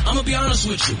 Because I'm going to be honest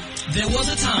with you. There was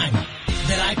a time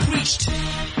that I preached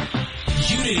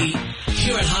unity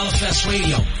here at Hollafest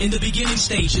Radio in the beginning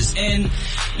stages. And,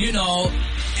 you know,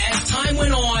 as time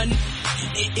went on,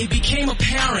 it became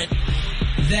apparent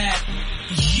that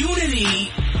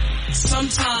unity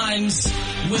sometimes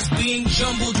was being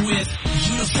jumbled with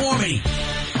uniformity.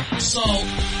 So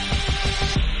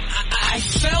I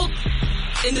felt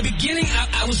in the beginning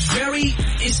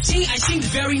I seemed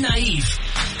very naive.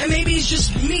 And maybe it's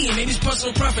just me, and maybe it's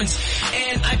personal preference.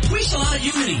 And I preached a lot of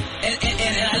unity,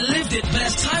 and I lived it. But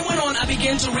as time went on, I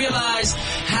began to realize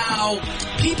how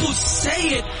people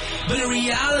say it, but in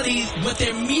reality, what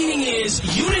their meaning is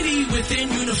unity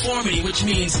within uniformity, which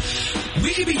means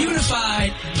we can be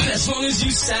unified, but as long as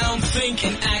you sound, think,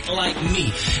 and act like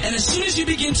me. And as soon as you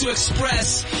begin to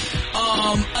express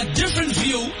a different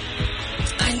view,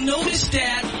 I noticed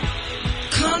that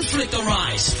conflict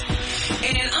arised.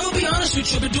 And I'm going to be honest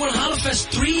with you, I've been doing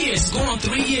Hollafest 3 years, going on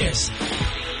 3 years.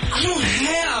 I don't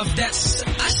have that.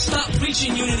 I stopped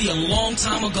preaching unity a long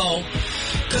time ago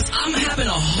because I'm having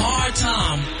a hard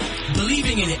time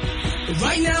believing in it.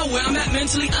 Right now, where I'm at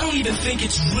mentally, I don't even think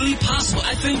it's really possible.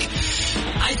 I think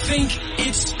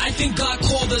God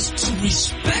called us to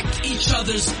respect each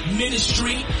other's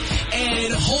ministry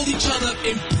and hold each other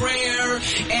in prayer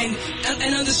and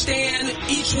understand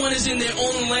each one is in their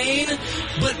own lane.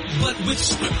 But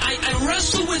I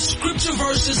wrestle with scripture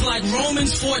verses like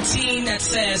Romans 14 that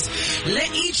says,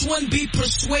 let each one be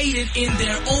persuaded in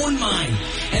their own mind.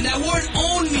 And that word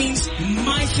own means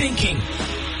my thinking.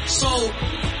 So,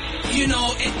 you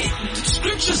know,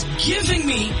 scripture's giving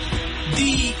me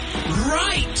the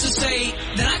right to say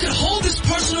that I could hold this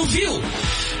personal view.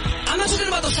 I'm not talking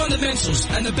about the fundamentals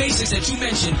and the basics that you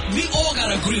mentioned. We all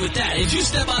gotta agree with that. If you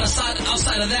step outside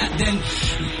of that, then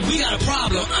we got a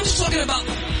problem. I'm just talking about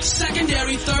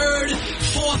secondary, third,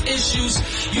 fourth issues.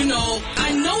 You know,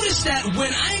 I noticed that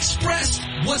when I expressed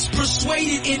what's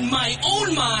persuaded in my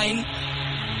own mind,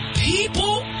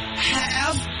 people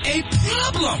have a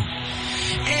problem.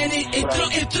 And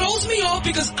it throws me off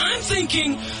because I'm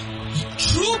thinking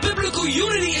true biblical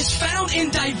unity is found in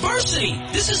diversity.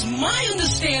 This is my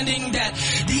understanding that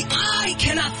the eye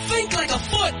cannot think like a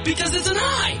foot because it's an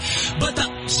eye. But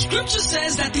the scripture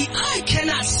says that the eye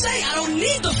cannot say, I don't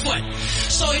need the foot.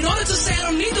 So in order to say I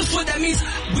don't need the foot, that means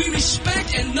we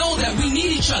respect and know that we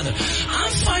need each other.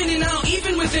 I'm finding out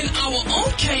even within our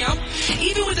own camp,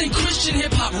 even within Christian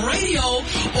hip-hop radio,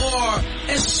 or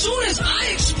as soon as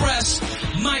I express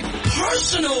my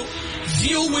personal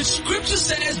view, which scripture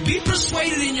says, be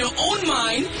persuaded in your own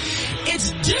mind,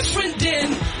 it's different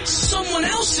than someone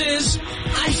else's.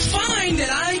 I find that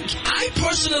I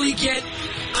personally get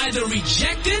either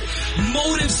rejected,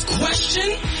 motives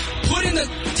questioned, put in the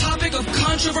topic of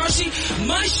controversy.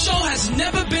 My show has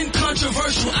never been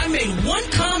controversial. I made one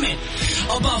comment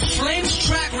about Flames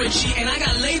track, Richie, and I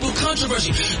got labeled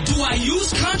controversy. Do I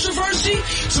use controversy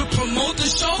to promote the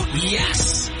show?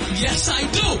 Yes. Yes, I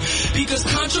do. Because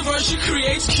controversy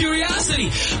creates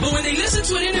curiosity. But when they listen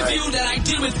to an interview that I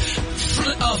did with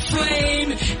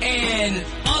Flame and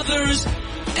others,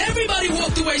 everybody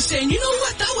walked away saying, you know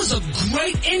what, that was a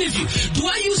great interview. Do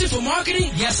I use it for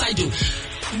marketing? Yes, I do.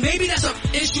 Maybe that's an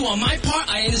issue on my part.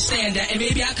 I understand that. And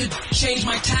maybe I could change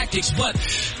my tactics. But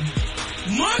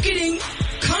marketing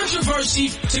controversy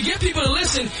to get people to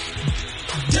listen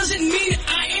doesn't mean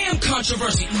I am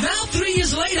controversy. Now, 3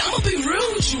 years later, I'm going to be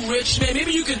real with you, Rich, man.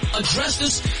 Maybe you can address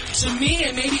this to me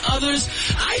and maybe others.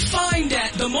 I find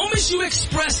that the moment you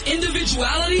express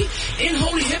individuality in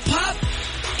holy hip-hop,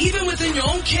 even within your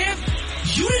own camp,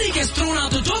 unity gets thrown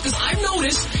out the door because I've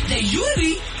noticed that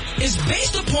unity is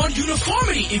based upon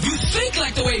uniformity. If you think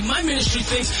like the way my ministry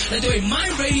thinks, like the way my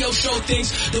radio show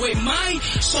thinks, the way my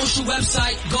social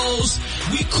website goes,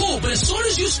 we cool. But as soon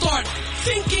as you start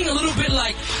thinking a little bit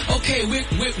like, okay,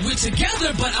 we're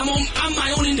together, but I'm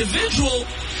my own individual,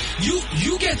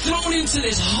 you get thrown into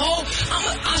this whole,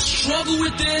 I struggle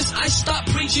with this. I stopped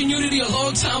preaching unity a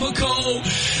long time ago,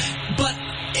 but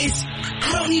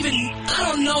I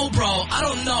don't know, bro. I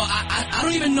don't know. I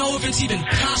don't even know if it's even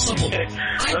possible.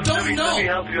 I don't know. Let me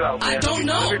help you out, man. I don't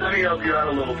know. Let me help you out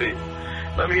a little bit.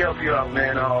 Let me help you out,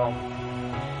 man.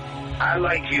 I,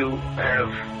 like you, have,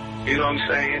 you know what I'm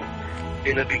saying,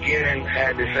 in the beginning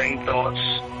had the same thoughts,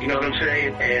 you know what I'm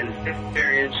saying, and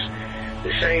experienced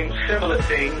the same similar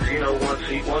things, you know,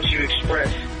 once you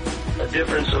express a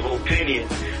difference of opinion.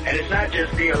 And it's not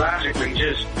just theologically,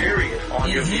 just period,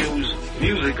 on your views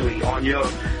musically, on your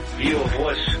view of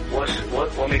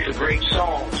what makes a great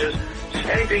song, just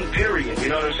anything period, you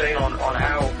know what I'm saying, on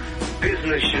how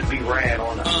business should be ran,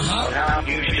 on how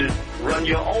you should run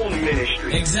your own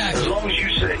ministry. Exactly. As long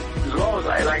as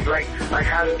like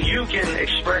how you can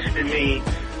express to me,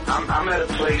 I'm at a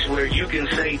place where you can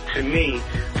say to me,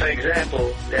 for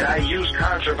example, that I use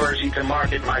controversy to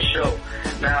market my show.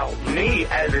 Now, me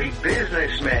as a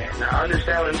businessman, now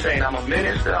understand what I'm saying. I'm a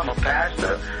minister, I'm a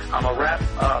pastor, I'm a rap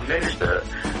minister.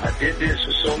 I did this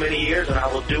for so many years, and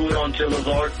I will do it until the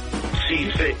Lord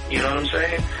sees fit. You know what I'm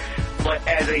saying? But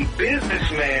as a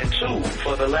businessman, too,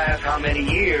 for the last how many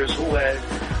years, who has,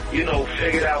 you know,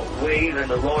 figured out ways, and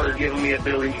the Lord has given me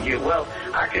ability to get wealth,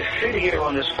 I can sit here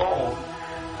on this phone,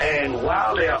 and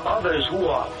while there are others who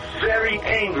are very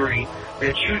angry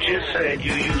that you just said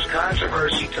you use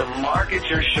controversy to market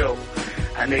your show,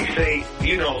 and they say,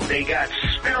 you know, they got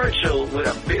spiritual with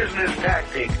a business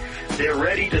tactic, they're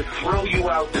ready to throw you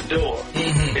out the door.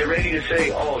 They're ready to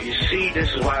say, oh, you see, this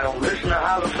is why I don't listen to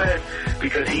Hollafed,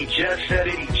 because he just said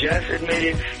it, he just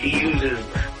admitted he uses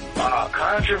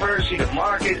controversy to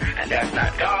market, and that's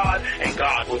not God, and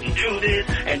God wouldn't do this,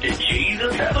 and did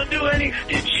Jesus ever do any?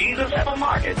 Did Jesus ever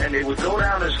market? And they would go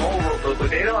down this whole road, but what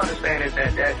they don't understand is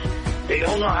that they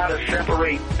don't know how to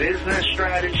separate business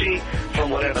strategy from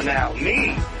whatever. Now,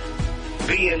 me,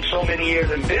 being so many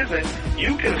years in business,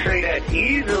 you can say that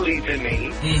easily to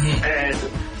me, and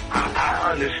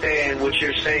I understand what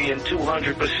you're saying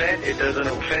 200%. It doesn't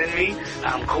offend me.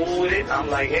 I'm cool with it. I'm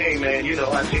like, hey, man, you know,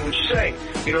 I see what you're saying.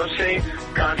 You know what I'm saying?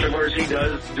 Controversy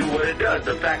does do what it does.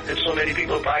 The fact that so many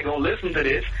people are probably going to listen to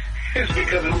this is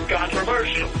because it was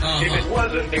controversial. If it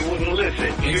wasn't, they wouldn't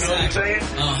listen. You know what I'm saying?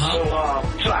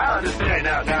 So I understand.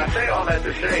 Now I say all that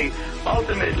to say,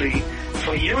 ultimately,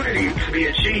 for unity to be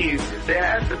achieved, there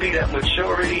has to be that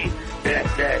maturity,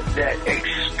 that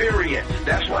experience.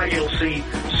 That's why you'll see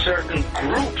certain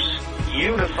groups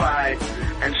unified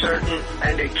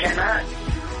and they cannot,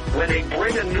 when they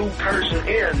bring a new person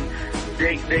in,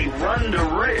 they run the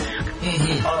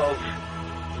risk of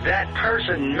that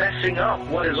person messing up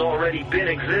what has already been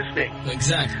existing.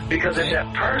 Exactly. Because if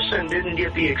that person didn't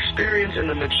get the experience and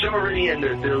the maturity and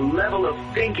the level of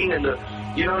thinking and the,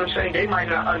 you know what I'm saying, they might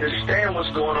not understand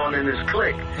what's going on in this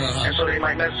clique. And so they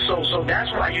might mess. So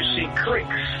that's why you see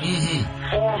cliques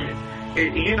forming.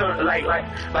 You know, like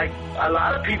a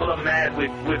lot of people are mad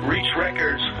with Reach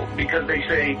Records because they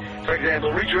say, for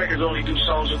example, Reach Records only do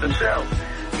songs with themselves.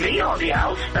 Me on the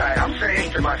outside, I'm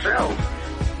saying to myself,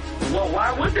 well,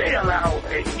 why would they allow,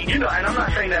 you know, and I'm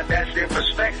not saying that that's their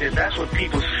perspective. That's what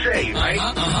people say, right?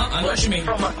 I know what you mean.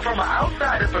 From an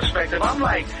outsider perspective, I'm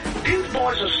like, these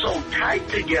boys are so tight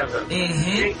together.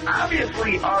 They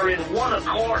obviously are in one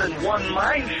accord and one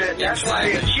mindset. That's why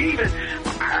they're achieving.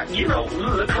 You know,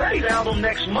 the Lecrae's album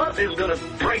next month is going to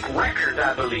break records,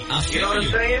 I believe. You know what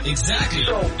I'm saying? Exactly.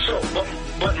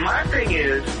 But my thing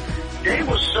is, they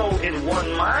were so in one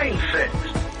mindset.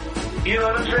 You know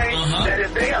what I'm saying? That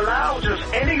if they allow just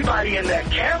anybody in that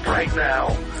camp right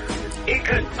now, it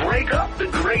could break up the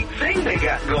great thing they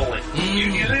got going.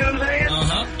 You see what I'm saying?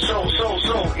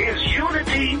 So is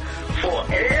unity for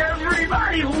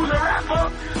everybody who's a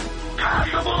rapper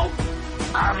possible?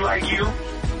 I'm like you.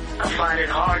 I find it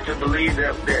hard to believe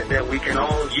that we can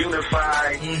all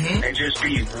unify and just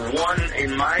be one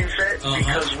in mindset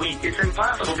because it's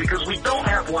impossible because we don't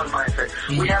have one mindset.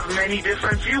 We have many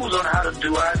different views on how to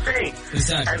do our thing.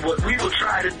 Exactly. And what we will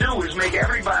try to do is make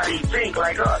everybody think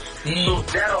like us. So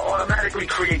that'll automatically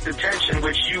create the tension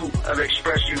which you have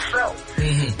expressed you felt.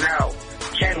 Now,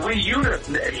 can we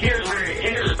unify? Here's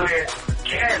where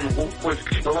can with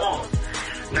people on.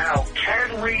 Now,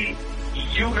 can we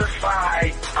unify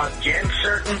against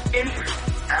certain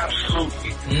interests?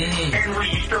 Absolutely. And we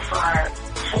unify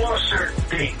for certain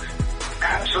things?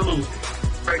 Absolutely.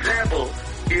 For example,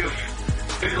 if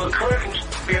Lecrae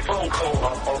gave me a phone call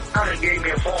or Connor gave me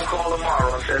a phone call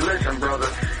tomorrow and said, listen, brother,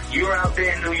 you're out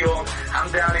there in New York,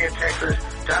 I'm down here in Texas,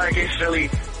 trying to get Philly,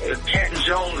 Canton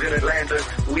Jones in Atlanta,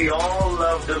 we all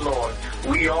love the Lord.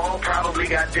 We all probably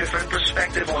got different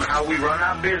perspective on how we run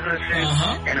our businesses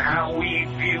and how we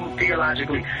view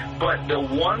theologically. But the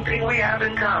one thing we have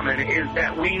in common is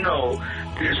that we know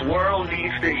this world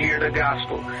needs to hear the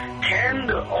gospel.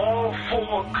 Can all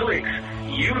four cliques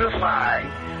unify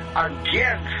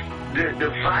against the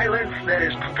violence that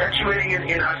is perpetuating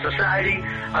in our society,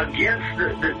 against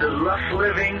the lust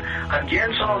living,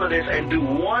 against all of this, and do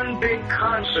one big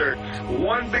concert,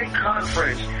 one big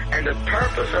conference? And the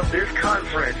purpose of this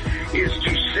conference is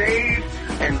to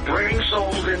save and bring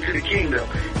souls into the kingdom.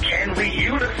 Can we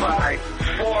unify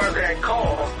for that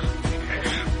cause?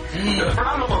 The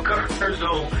problem occurs,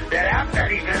 though, that after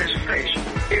that event is finished,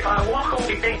 if I walk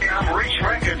away thinking I'm Reach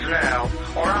Records now,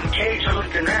 or I'm Cage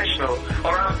International,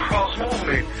 or I'm Cross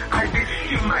Movement, I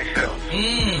deceive myself.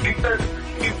 Because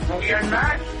we are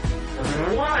not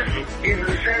one in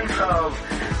the sense of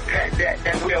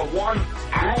that we are one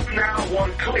group now,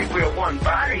 one clique, we are one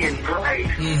body in Christ,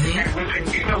 and we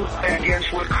can unify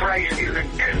against what Christ is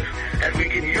against, and we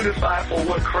can unify for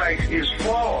what Christ is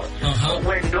for. But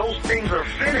when those things are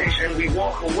finished and we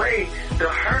walk away, the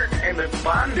hurt and the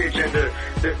bondage and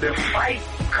the fight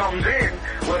comes in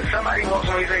when somebody walks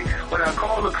away and say, when I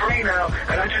called the crane out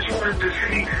and I just wanted to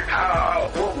see how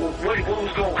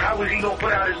was he going to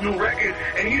put out his new record,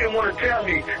 and he didn't want to tell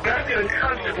me. God did a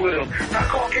concert with him. I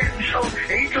called Canton Jones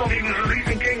and he told me he was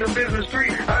releasing Kingdom Business 3.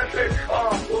 I said,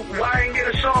 why I didn't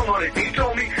get a song on it? He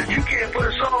told me, you can't put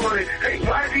a song on it. Hey,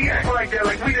 why does he act like that?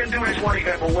 Like we didn't do this one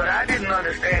event. But what I didn't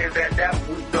understand is that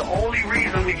the only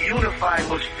reason we unified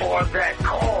was for that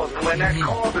cause. And when that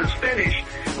cause is finished,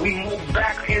 we move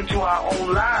back into our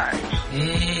own lives.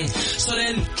 So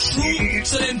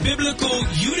then biblical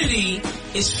unity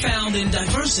is found in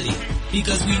diversity,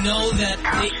 because we know that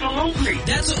absolutely.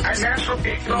 That's what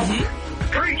they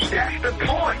preach. That's the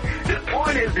point. The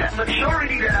point is that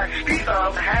maturity that I speak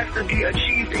of has to be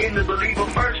achieved in the believer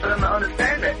first for them to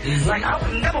understand that. Like, I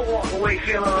would never walk away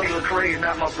feeling like Lecrae is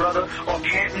not my brother, or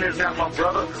Canton is not my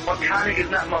brother, or Tonic is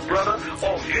not my brother,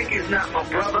 or Vic is not my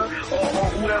brother, or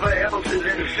whoever else is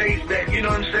in the faith that, you know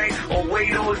what I'm saying, or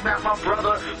Wado is not my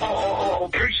brother, or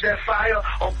Preach That Fire,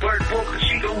 or Bert Booker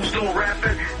Chico who's doing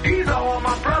rapping. These are all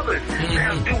my brothers.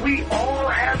 Now, do we all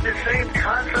have the same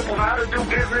concept of how to do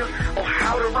business, or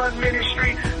how to run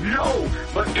ministry? No.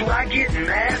 But do I get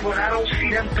mad when I don't see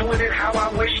them doing it how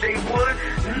I wish they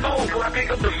would? No. Do I pick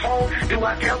up the phone? Do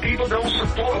I tell people don't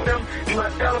support them? Do I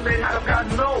tell them they're not of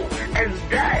God? No. And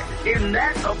in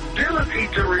that ability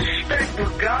to respect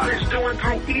what God is doing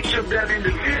through each of them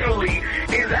individually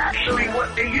is actually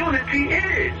what the unity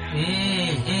is.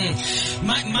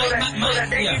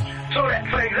 So that,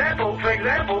 for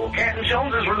example, Canton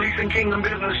Jones is releasing Kingdom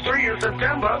Business 3 in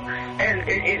September, and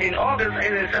in August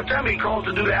and in September he calls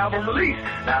to do the album release.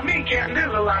 Now, me and Canton,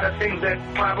 there's a lot of things that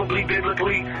probably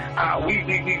biblically,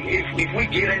 if we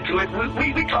get into it,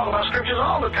 we talk about scriptures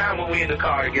all the time when we're in the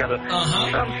car together.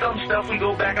 Some stuff we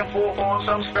go back and forth on,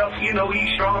 some stuff, you know,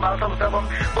 he's strong about some stuff.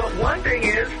 But one thing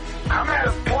is, I'm at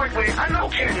a point where I know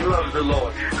Canton loves the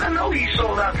Lord. I know he's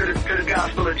sold out to the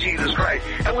gospel of Jesus Christ.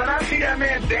 And when I see that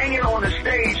man banging on the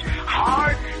stage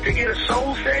hard to get a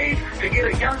soul saved, to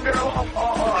get a young girl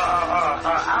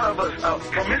out of a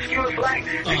promiscuous life,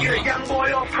 to get a young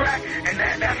boy off crack, and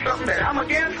that's something that I'm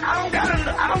against, I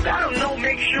don't gotta know,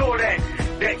 make sure that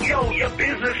your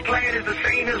business plan is the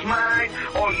same as mine,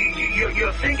 or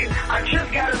you're thinking, I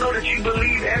just gotta know that you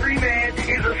believe every man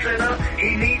is a sinner,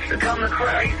 he needs to come to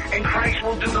Christ, and Christ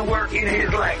will do the work in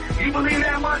his life. You believe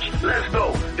that much? Let's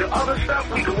go. The other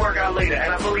stuff we can work out later,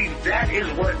 and I believe that is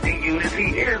what the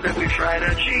unity is that we're trying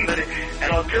to achieve.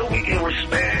 And until we can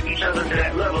respect each other to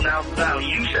that level, now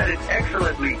you said it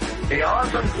excellently, there are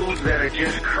some dudes that are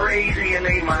just crazy in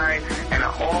their mind and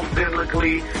are off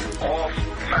biblically, off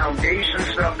foundation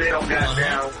stuff they don't got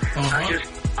down.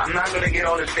 I'm not going to get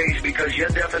on the stage because your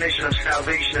definition of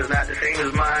salvation is not the same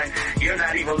as mine. You're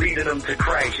not even leading them to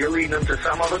Christ. You're leading them to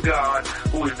some other God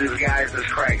who is disguised as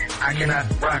Christ. I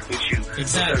cannot rock with you.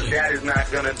 Exactly. Because that is not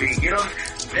going to be,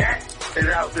 that is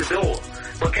out the door.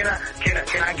 But can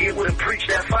I get with and Preach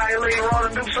That Fire later on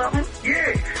and do something?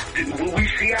 Yeah. Will we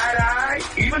see eye to eye?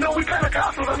 Even though we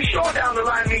Pentecostals, I'm sure down the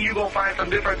line me and you gonna find some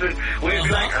differences where you'll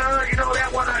be like, that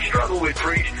one I struggle with,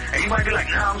 Preach. And you might be like,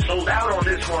 nah, I'm sold out on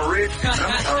this one, Rich.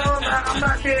 I'm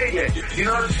not there yet. You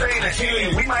know what I'm saying?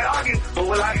 And we might argue, but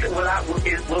will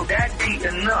that be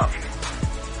enough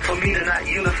for me to not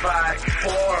unify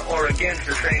for or against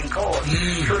the same cause?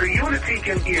 So the unity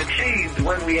can be achieved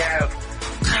when we have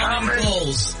common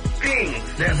goals. thing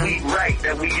that we write,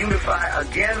 that we unify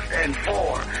against and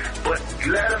for. But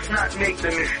let us not make the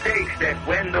mistakes that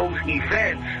when those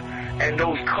events and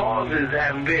those causes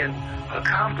have been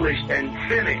accomplished and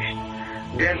finished,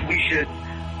 then we should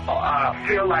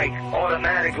feel like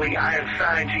automatically I am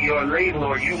signed to your label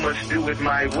or you must do it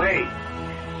my way.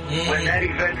 When that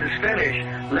event is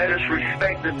finished, let us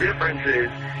respect the differences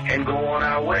and go on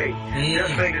our way.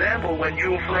 Just for example, when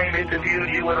you and Flame interviewed,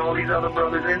 you and all these other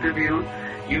brothers interviewed,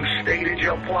 you stated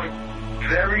your point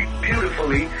very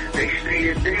beautifully. They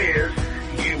stated theirs.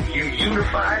 You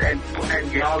unified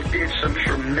and y'all did some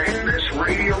tremendous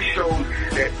radio shows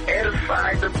that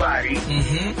edified the body,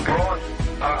 brought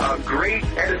great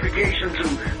edification to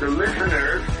the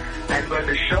listeners. And when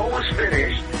the show was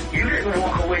finished, you didn't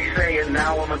walk away saying,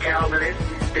 now I'm a Calvinist.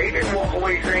 They didn't walk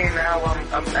away saying, now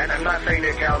I'm not saying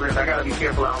they're Calvinists. I gotta be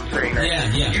careful how I'm saying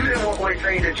that. Yeah. You didn't walk away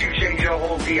saying that you changed your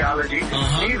whole theology.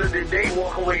 Neither did they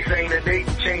walk away saying that they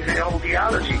changed their whole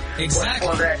theology. Exactly.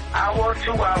 But for that hour,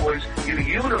 2 hours, you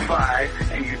unified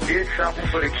and you did something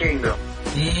for the kingdom.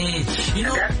 You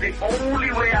know, and that's the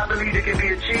only way I believe it can be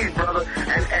achieved, brother.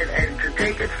 And to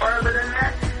take it further than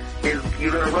that, is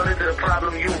you're going to run into the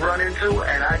problem you run into,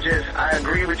 and I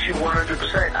agree with you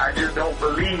 100%. I just don't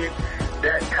believe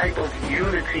that type of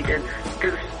unity can,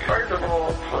 because first of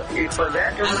all, for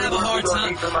that to have a hard time.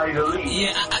 Need somebody to lead.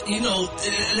 Yeah,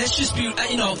 let's just be,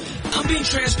 I'm being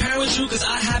transparent with you because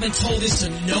I haven't told this to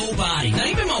nobody, not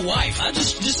even my wife.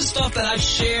 Just the stuff that I've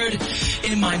shared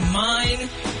in my mind.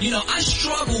 I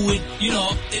struggle with,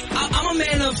 I'm a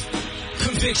man of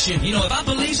conviction. If I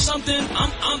believe something,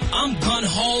 I'm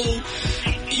gun-ho,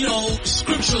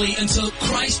 scripturally until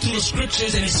Christ through the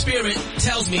scriptures and his spirit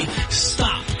tells me,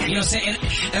 stop. You know what I'm saying?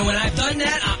 And when I've done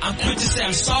that, I'm quick to say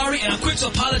I'm sorry, and I'm quick to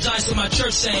apologize to my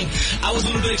church saying I was a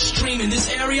little bit extreme in this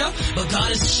area, but God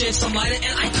has shed some light,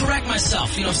 and I correct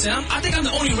myself. You know what I'm saying? I think I'm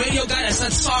the only radio guy that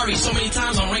said sorry so many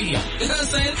times on radio. You know what I'm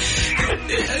saying?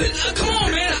 Come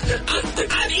on, man.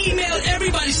 I've emailed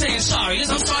everybody saying sorry.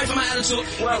 I'm sorry for my attitude.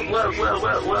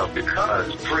 Well,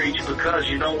 because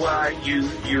you know why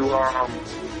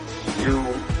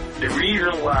the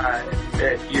reason why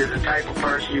that you're the type of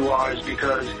person you are is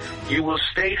because you will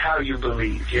state how you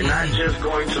believe. You're not just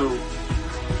going to,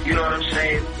 you know what I'm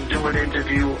saying, do an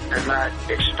interview and not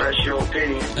express your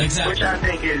opinion. Exactly. Which I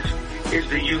think is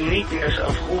the uniqueness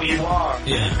of who you are.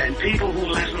 Yeah. And people who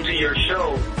listen to your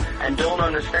show and don't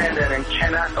understand that and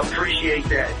cannot appreciate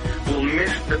that will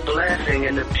miss the blessing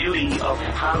and the beauty of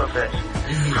Holofest.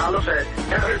 Holofest,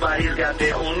 everybody's got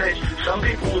their own niche. Some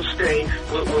people will stay,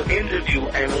 will interview,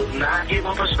 and will not give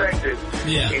a perspective.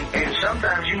 Yeah. And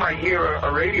sometimes you might hear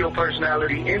a radio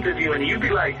personality interview, and you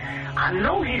be like, I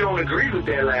know he don't agree with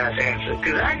that last answer,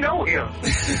 because I know him.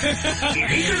 Is he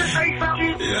going to say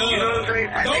something? Yeah. You know what I'm saying?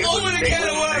 Don't open a can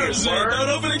of worms, man. Don't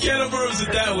open a can of worms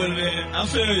with that one, man. I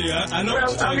feel you. I know what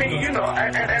you're talking about.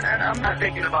 And I'm not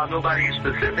thinking about nobody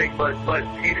specific, but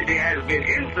there has been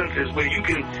instances where you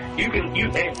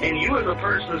as a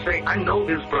person say, I know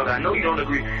this brother, I know you don't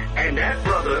agree, and that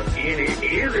brother in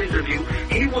his interview,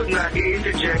 he would not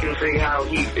interject and say how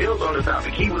he feels on the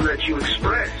topic. He would let you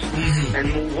express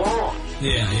and move on.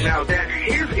 Yeah. Now that's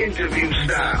his interview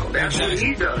style. That's what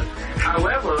he does.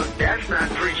 However, that's not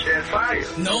preach that fire.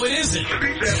 No, it isn't.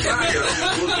 Preach that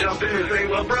fire will jump in and say,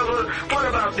 well, brother, what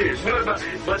about this?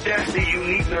 But that's the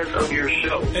uniqueness of your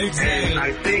show. Exactly. And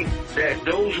I think that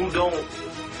those who don't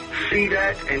see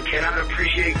that and cannot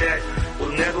appreciate that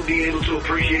will never be able to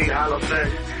appreciate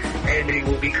Holofest, and they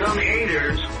will become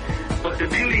haters. But the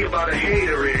beauty about a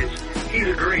hater is he's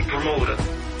a great promoter.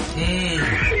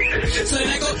 So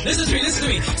then listen to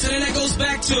me. So then that goes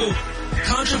back to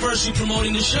controversy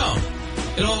promoting the show.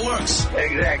 It all works.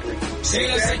 Exactly. See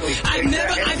what I'm saying?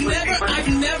 I've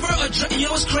never addressed, you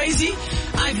know what's crazy?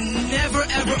 I've never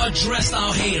ever addressed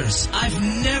our haters. I've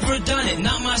never done it. It's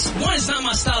not my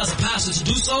style as a pastor to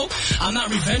do so. I'm not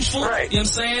revengeful. Right. You know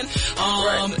what I'm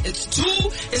saying? It's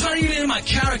two, it's not even in my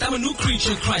character. I'm a new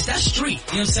creature in Christ. That's street.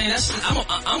 You know what I'm saying?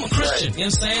 I'm a Christian. You know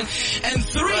what I'm saying? And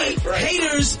three,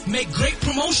 haters make great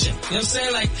promotion. You know what I'm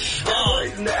saying? Like,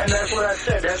 and that's what I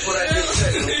said. That's what I just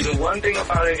said. The one thing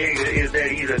about a hater is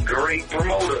that he's a great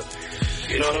promoter.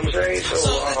 You know what I'm saying?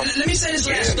 So let me say this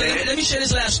last. Let me share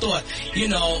this last thought.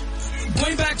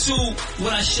 Going back to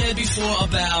what I shared before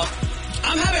about,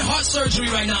 I'm having heart surgery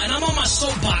right now, and I'm on my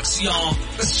soapbox, y'all.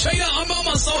 Straight up, I'm on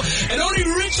my soap, and only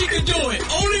Richie can do it.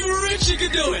 Only Richie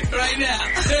can do it right now.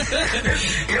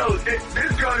 Yo, this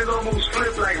joint is almost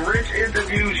flipped like Rich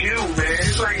interviews you, man.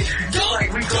 It's like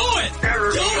we do it.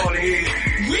 Therapy on here.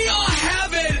 We are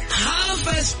having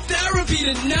Holofest therapy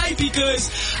tonight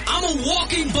because I'm a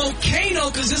walking volcano.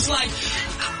 Because it's like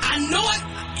I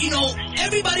know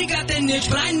everybody got their niche,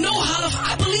 but I know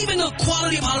I believe in the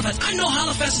quality of Hollafest. I know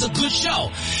Hollafest is a good show.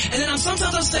 And then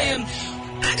sometimes I'm saying,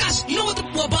 you know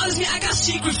what bothers me? I got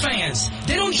secret fans.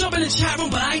 They don't jump in the chat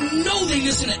room, but I know they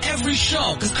listen to every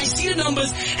show because I see the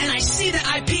numbers and I see the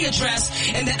IP address,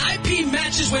 and the IP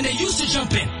matches when they used to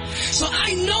jump in. So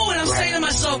I know, and I'm saying to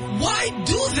myself, why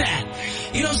do that?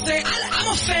 You know what I'm saying?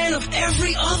 I'm a fan of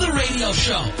every other radio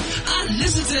show. I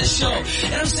listen to that show,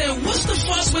 and I'm saying, what's the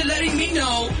fuss with letting me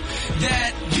know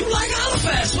that you like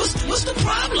Hollafest? What's the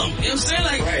problem? You know what I'm saying?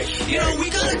 Like, we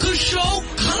got a good show.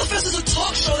 Hollafest is a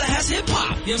talk show that has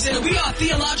hip-hop. You know what I'm saying? We are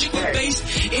theologically based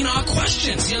in our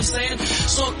questions. You know what I'm saying?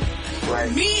 So,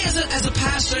 me as a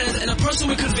pastor and a person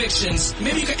with convictions,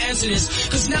 maybe you can answer this,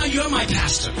 because now you're my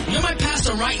pastor. You're my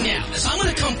pastor right now. So I'm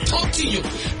going to come talk to you.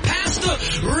 Pastor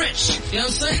Rich. You know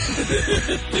what I'm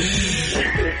saying?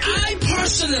 I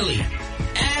personally,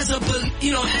 as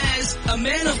a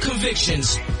man of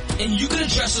convictions, and you can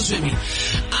address this with me,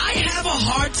 I have a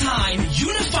hard time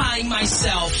unifying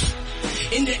myself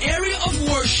in the area of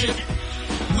worship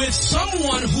with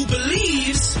someone who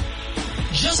believes,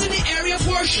 just in the area of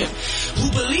worship, who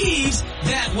believes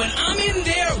that when I'm in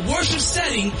their worship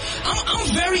setting, I'm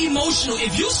very emotional.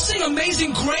 If you sing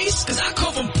Amazing Grace, because I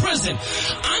come from prison,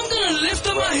 I'm going to lift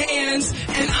up my hands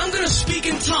and I'm going to speak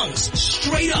in tongues,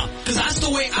 straight up, because that's the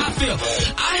way I feel.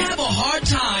 I have a hard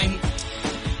time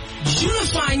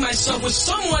unifying myself with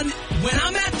someone when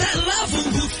I'm at that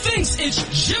level who thinks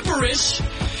it's gibberish,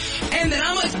 and that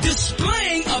I'm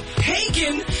displaying a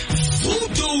pagan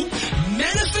voodoo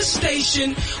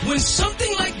manifestation when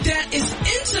something like that is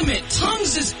intimate.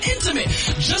 Tongues is intimate.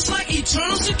 Just like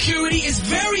eternal security is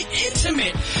very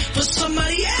intimate for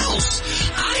somebody else.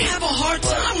 I have a hard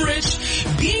time, Rich,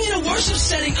 being in a worship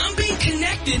setting. I'm being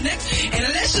connected.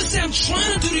 And let's just say I'm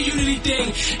trying to do the unity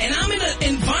thing, and I'm in an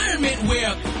environment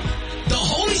where the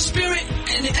Holy Spirit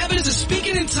and the evidence of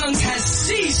speaking in tongues has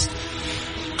ceased.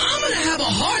 I'm going to have a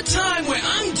hard time where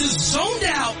I'm just zoned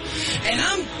out and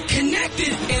I'm connected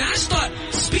and I start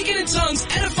speaking in tongues,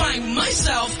 edifying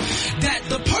myself, that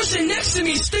the person next to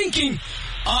me is thinking,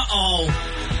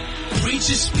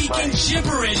 preacher's speaking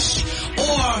gibberish,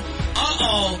 or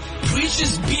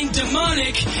preacher's being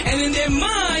demonic, and in their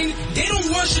mind, they don't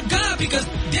worship God because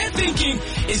they're thinking,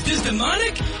 is this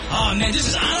demonic? Oh man, this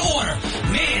is out of order,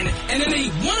 man. And then they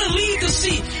want to leave the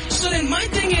seat. So then my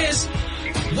thing is,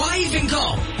 why even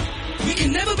go? We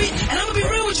can never be, and I'm going to be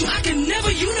real with you, I can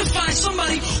never unify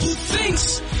somebody who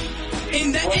thinks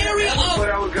in the area of,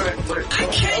 I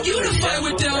can't unify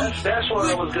with them. That's what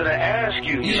I was going to ask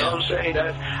you, you know what I'm saying?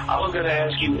 I was going to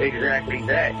ask you exactly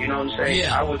that, you know what I'm saying?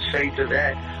 Yeah. I would say to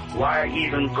that, why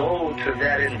even go to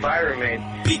that environment?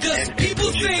 Because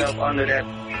people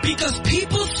think, because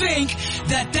people think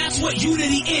that that's what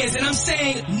unity is, and I'm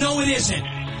saying, no it isn't.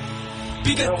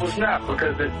 Because no, it's not,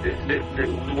 because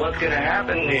what's going to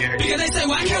happen there... Because they say,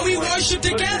 why can't we worship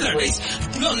together?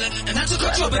 And that's a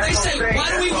control, but they say, why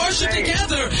do we worship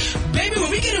together? Baby, when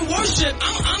we get in worship,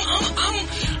 I'm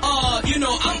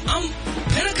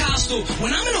Pentecostal.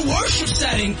 When I'm in a worship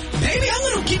setting, baby, I'm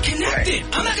going to get connected.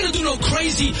 I'm not going to do no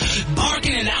crazy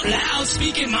barking and out loud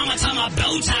speaking, mama tama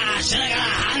bow tie,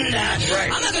 I'm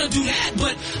not going to do that,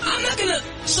 but I'm not going to...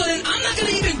 So then I'm not going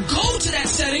to even go to that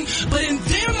setting, but in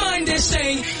their mind they're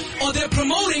saying, or they're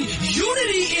promoting,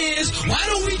 unity is, why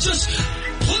don't we just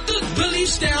put the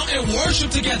beliefs down and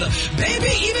worship together? Baby,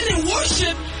 even in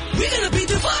worship, we're going to be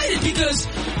divided because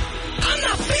I'm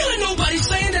not feeling nobody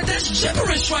saying that that's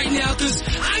gibberish right now, because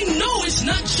I know it's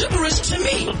not gibberish to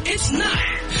me. It's not.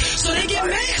 So they get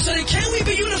mad. So then, can we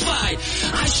be unified?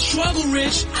 I struggle,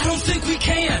 Rich. I don't think we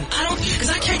can. Because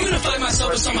I can't unify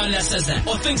myself with somebody that says that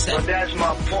or thinks that. But that's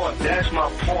my point. That's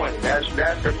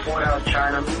the point I was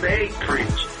trying to make,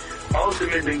 Preach.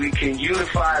 Ultimately, we can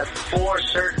unify for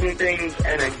certain things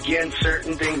and against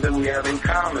certain things that we have in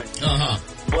common.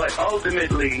 But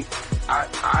ultimately,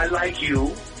 I like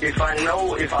you. If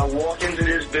I walk into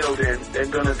this building, they're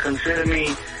going to consider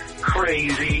me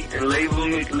crazy and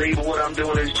label what I'm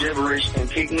doing as gibberish and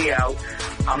kick me out.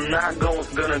 I'm not going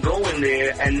to go in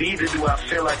there, and neither do I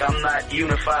feel like I'm not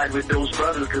unified with those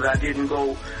brothers because I didn't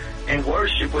go and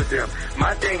worship with them.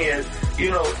 My thing is,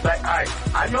 like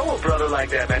I know a brother like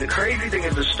that, man. The crazy thing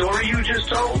is the story you just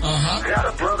told. I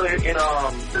got a brother in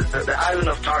the island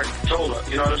of Tartola,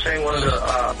 you know what I'm saying? One of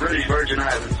the British Virgin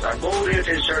Islands. I go there to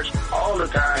his church all the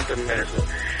time to minister.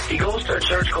 He goes to a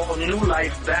church called New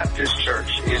Life Baptist Church.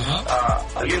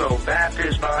 It's,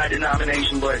 Baptist by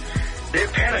denomination, but they're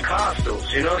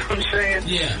Pentecostals, you know what I'm saying?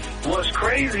 Yeah. What's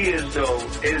crazy is that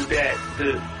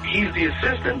he's the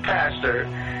assistant pastor,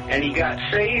 and he got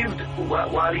saved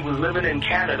while he was living in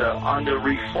Canada under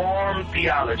Reformed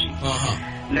theology.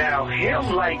 Now,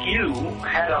 him, like you,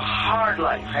 had a hard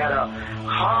life, had a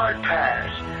hard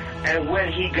past. And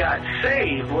when he got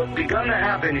saved, what began to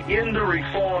happen in the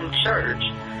Reformed church,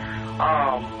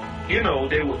 you know,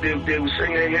 they were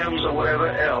singing hymns or whatever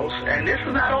else. And this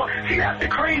is not all. See, that's the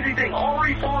crazy thing. All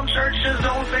Reformed churches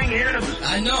don't sing hymns.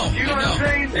 I know. You know what I'm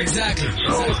saying? Exactly.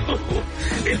 So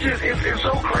it's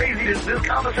so crazy. This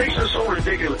conversation is so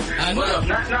ridiculous. I know. But,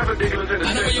 not ridiculous in the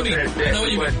I know what you mean. I know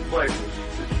what you mean. But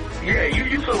yeah,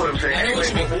 you feel what I'm saying. I know what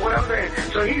you mean. But what I'm saying,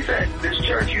 so he said this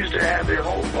church used to have their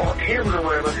whole hymns or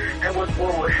whatever, and what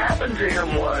would happen to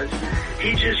him was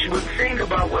he just would think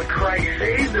about what Christ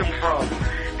saved him from,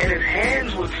 and his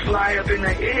hands would fly up in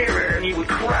the air, and he would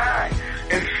cry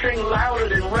and sing louder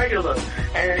than regular.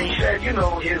 And he said, you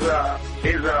know, his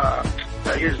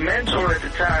mentor at the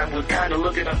time was kind of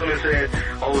looking up at him and said,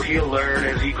 oh, he'll learn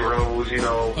as he grows, you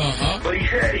know. But he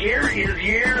said, here he is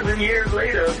years and years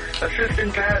later,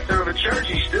 assistant pastor of a church.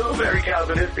 He's still very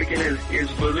Calvinistic in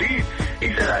his belief.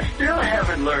 He said, I still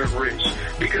haven't learned rich,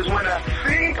 because when I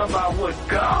think about what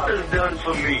God has done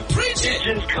for me, it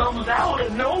just comes out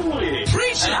of nowhere.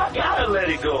 And I gotta let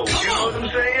it go. You know what I'm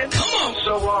saying? Come on.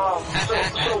 So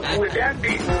with that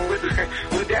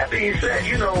being said,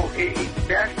 you know,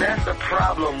 that's the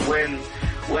problem when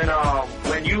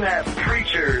you have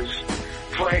preachers.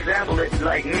 For example,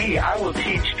 like me, I will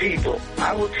teach people.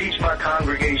 I will teach my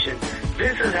congregation.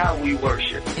 This is how we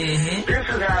worship. This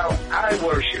is how I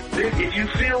worship. If you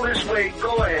feel this way,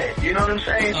 go ahead. You know what I'm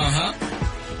saying?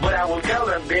 But I will tell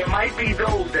them there might be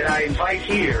those that I invite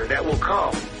here that will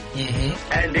come.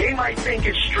 And they might think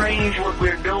it's strange what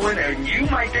we're doing, and you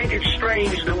might think it's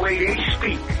strange the way they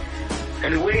speak,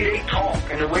 and the way they talk,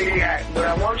 and the way they act. But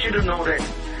I want you to know that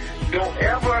don't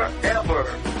ever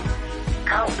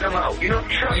count them out. You know,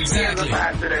 trust me as a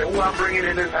pastor that who I'm bringing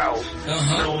in this house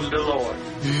knows the Lord.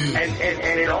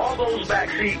 And it all goes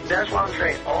back, see, that's what I'm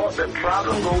saying. All the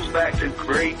problem goes back to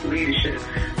great leadership.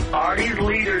 Are these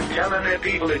leaders telling their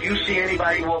people, if you see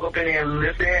anybody walk up in here and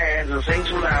lift their hands and sing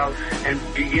too loud and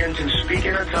begin to speak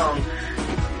in a tongue,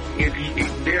 if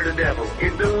they're the devil?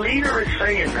 If the leader is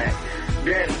saying that,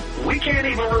 then we can't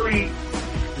even really,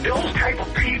 those type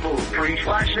of people, preach,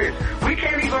 watch this, we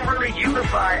can't even really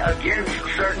unify against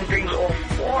certain things or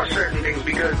for certain things,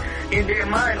 because in their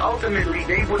mind, ultimately,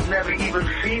 they would never even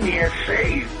see me as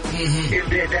saved if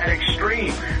they're that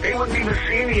extreme. They wouldn't even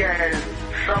see me as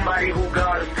somebody who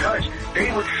God has touched.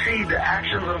 They would see the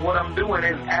actions of what I'm doing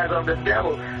as of the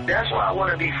devil. That's why I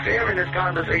want to be fair in this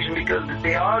conversation, because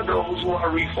there are those who are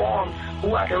reformed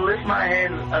who I can lift my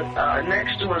hands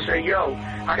next to and say, yo,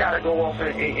 I gotta go off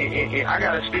and I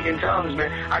gotta speak in tongues,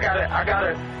 man. I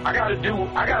gotta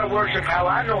worship how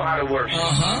I know how to worship.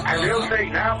 And they'll say,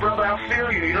 now, brother, I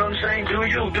feel you. You know what I'm saying? Do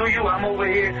you? I'm over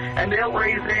here. And they'll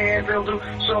raise their hands. They'll do.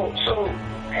 So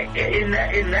in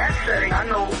that setting, I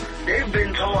know they've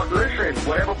been taught, listen,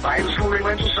 whatever Bible school they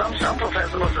went to, some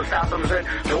professor must have stopped them and said,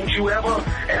 don't you ever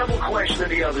question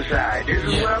the other side. This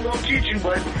is what I'm going to teach you,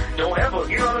 but don't ever,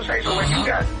 you know what I'm saying? So when you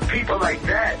got people like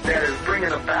that is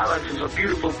bringing a balance, it's a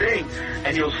beautiful thing,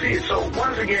 and you'll see it. So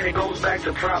once again, it goes back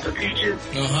to proper teaching.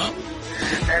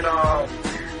 And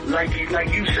like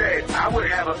you said, I would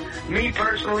have me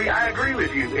personally, I agree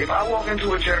with you. If I walk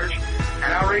into a church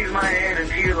and I raise my hand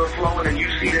and tears are flowing and you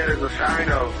see that as a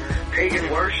sign of pagan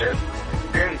worship,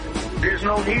 then there's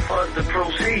no need for us to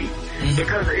proceed.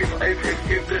 Because if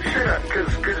the sinner,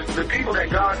 because the people that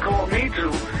God called me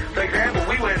to, for example,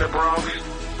 we were in the Bronx,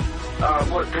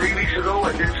 3 weeks ago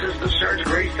at this sister's church,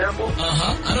 Grace Temple.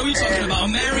 I know what you're talking about.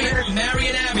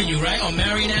 Marion Avenue, right? On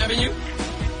Marion Avenue?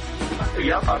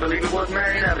 Yep, I believe it was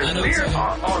Marion Avenue. We're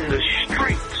on the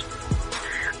street.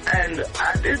 And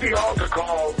I did the altar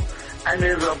call, and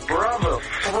there's a brother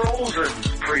frozen,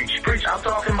 preach. I'm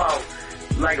talking about,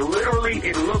 like, literally,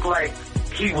 it looked like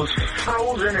he was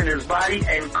frozen in his body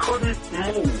and couldn't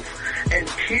move. And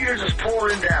tears is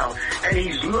pouring down. And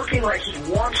he's looking like he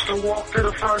wants to walk to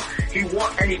the front.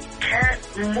 And he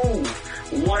can't move.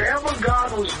 Whatever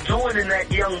God was doing in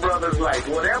that young brother's life,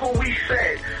 whatever we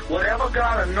said, whatever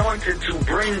God anointed to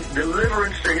bring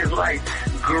deliverance to his life,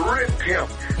 gripped him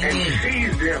and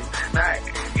seized him. Now,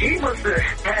 he must have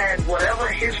had whatever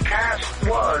his past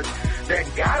was that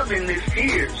got him in his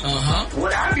tears.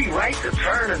 Would I be right to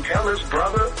turn and tell his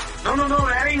brother, no,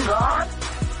 that ain't God?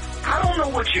 I don't know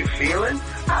what you're feeling.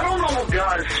 I don't know what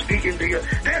God is speaking to you.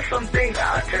 There's some things,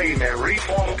 I'll tell you, man,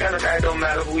 reform kind of guy, don't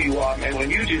matter who you are, man.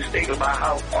 When you just think about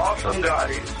how awesome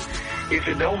God is, if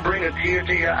it don't bring a tear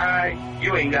to your eye,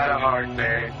 you ain't got a heart,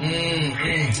 man.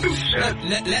 Mm-hmm.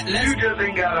 You just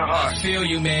ain't got a heart. I feel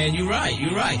you, man. You're right.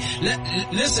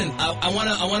 Listen, I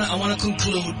wanna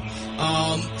conclude.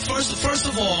 First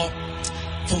of all,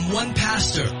 from one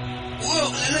pastor.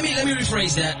 Well, let me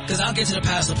rephrase that, because I'll get to the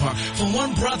pastor part. From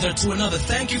one brother to another,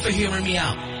 thank you for hearing me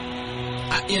out.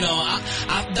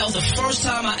 That was the first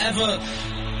time I ever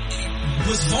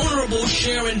was vulnerable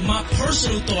sharing my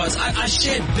personal thoughts. I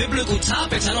shared biblical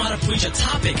topics. I know how to preach a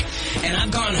topic, and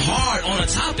I've gone hard on a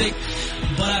topic,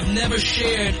 but I've never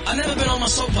been on my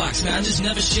soapbox, man. I just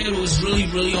never shared what was really,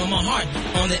 really on my heart,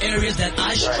 on the areas that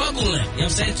I struggle in. You know what I'm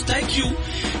saying? Thank you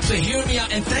for hearing me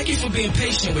out, and thank you for being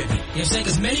patient with me. You know what I'm saying?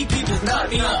 Because many people cut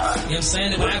me off. You know what I'm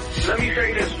saying? Let me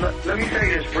say this,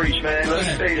 Preach, man. Let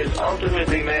me say this.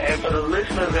 Ultimately, man, and for the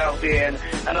listeners out there,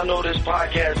 and I know this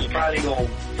podcast is probably going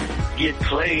to get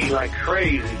played like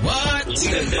crazy. What? We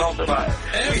didn't talk about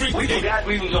it. We forgot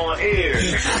we was on air.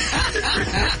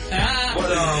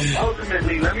 But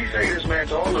ultimately, let me say this, man,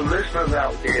 to all the listeners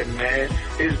out there, man,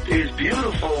 it's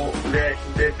beautiful that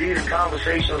these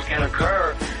conversations can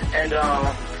occur. And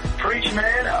Preach,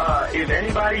 man, if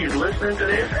anybody is listening to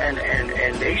this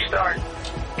and they start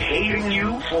hating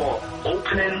you for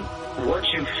opening what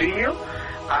you feel,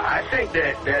 I think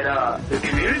that the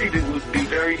community would be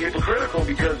very hypocritical,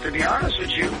 because, to be honest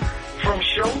with you, from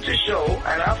show to show,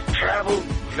 and I've traveled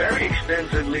very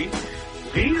extensively,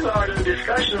 these are the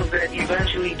discussions that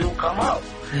eventually do come up.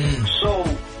 So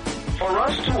for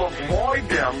us to avoid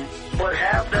them but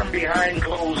have them behind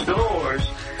closed doors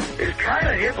is kind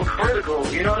of hypocritical,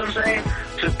 you know what I'm saying,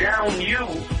 to down you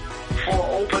for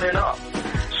opening up.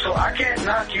 So I can't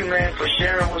knock you, man, for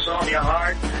sharing what's on your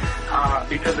heart,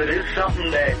 because it is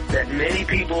something that many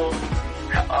people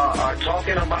are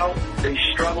talking about. They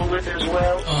struggle with as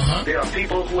well. There are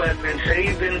people who have been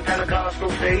saved in Pentecostal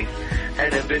faith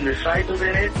and have been discipled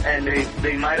in it, and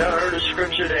they might have heard a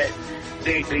scripture that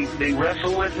they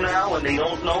wrestle with now, and they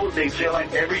don't know. They feel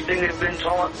like everything they've been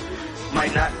taught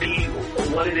might not be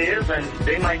what it is, and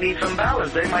they might need some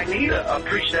balance. They might need a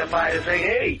preach that fire to say,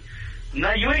 hey,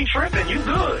 now you ain't tripping, you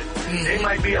good. There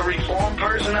might be a reformed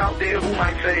person out there who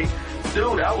might say,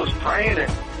 dude, I was praying and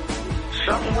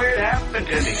something weird happened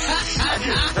to me. I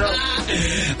just felt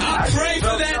I pray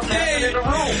for that day.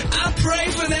 I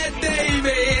pray for that day,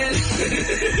 man.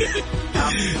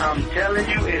 I'm telling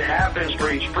you, it happens,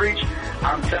 Preach.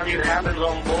 I'm telling you, it happens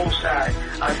on both sides.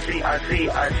 I see.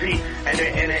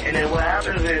 And then what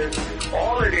happens is,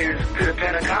 all it is to the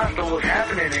Pentecostal, what's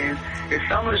happening is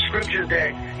some of the scriptures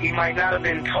that he might not have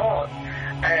been taught,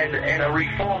 and a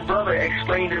reformed brother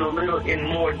explained it a little in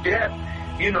more depth.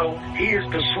 You know, he is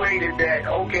persuaded that,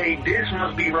 okay, this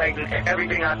must be right and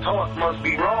everything I taught must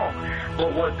be wrong.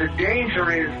 But what the danger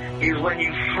is when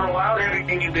you throw out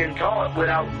everything you've been taught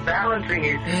without balancing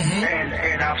it.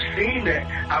 And I've seen that.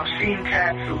 I've seen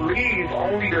cats leave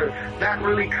only to not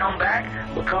really come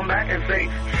back, but come back and say,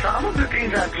 some of the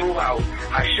things I threw out,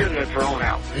 I shouldn't have thrown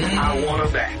out. I want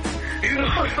it back. You know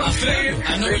what I'm saying?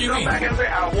 I know what you mean. They come back and say,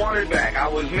 I want it back. I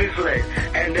was misled.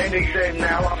 And then they said,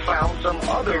 now I found some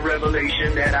other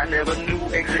revelation that I never knew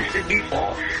existed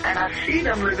before. And I see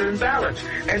them living in balance.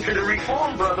 And to the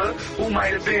reformed brother who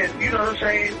might have been, you know what I'm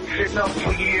saying, sitting up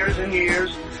for years and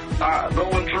years,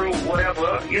 going through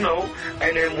whatever, you know,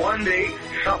 and then one day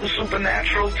something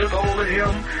supernatural took hold of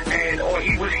him, or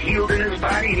he was healed in his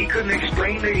body and he couldn't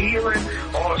explain the healing,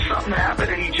 or something happened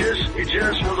and it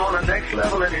just was on the next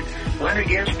level, and it went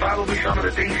against probably some of the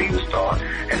things he was taught,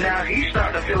 and now he's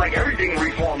starting to feel like everything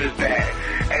reformed is bad,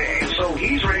 and so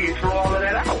he's ready to throw all of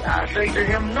that out. I say to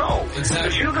him, no,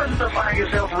 because you're going to find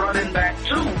yourself running back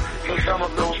too for some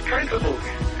of those principles.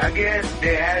 Again,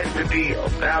 there has to be a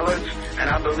balance, and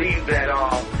I believe that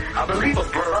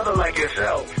a brother like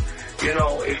yourself, you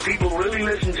know, if people really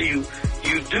listen to you,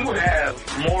 you do have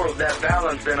more of that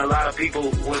balance than a lot of people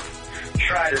would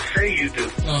try to say you do.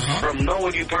 From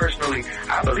knowing you personally,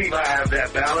 I believe I have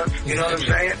that balance. You know what I'm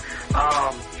saying?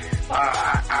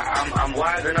 I'm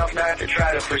wise enough not to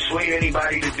try to persuade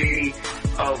anybody to be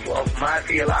of my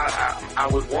feel. I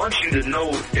would want you to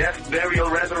know death, burial,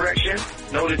 resurrection,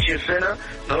 know that you're a sinner,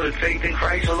 know that faith in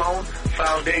Christ alone,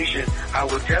 foundation. I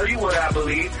will tell you what I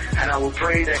believe, and I will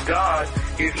pray that God,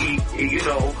 if he, you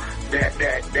know,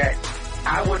 that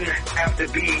I wouldn't have to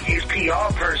be his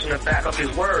PR person to back up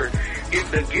his word. If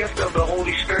the gift of the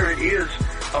Holy Spirit is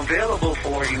available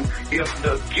for you, if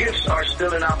the gifts are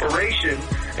still in operation,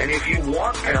 and if you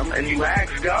want them and you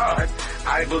ask God,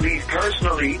 I believe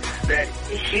personally that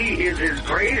he is his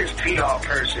greatest PR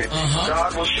person.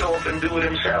 God will show up and do it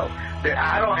himself. That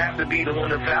I don't have to be the one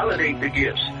to validate the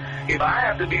gifts. if I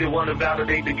have to be the one to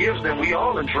validate the gifts, then we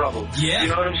all in trouble. Yeah. You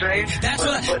know what I'm saying?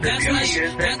 But the beauty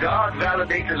is that God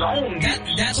validates his own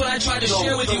gifts. That's what I tried to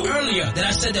share with you earlier, that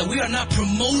I said that we are not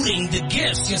promoting the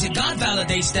gifts. You know, God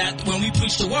validates that when we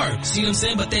preach the word. See what I'm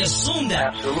saying? But they assume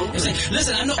that. Absolutely.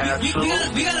 Listen, I know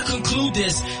we gotta conclude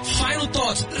this. Final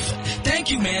thoughts. Thank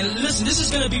you, man. Listen, this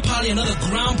is gonna be probably another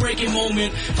groundbreaking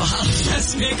moment for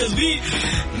Hollowfest, man, because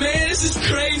this is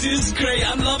crazy. This is crazy.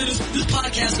 I'm loving this. This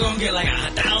podcast gonna get like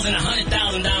 1,000,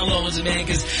 100,000 downloads, man,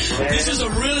 because this is the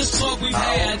realest talk we've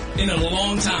had in a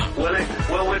long time. Well,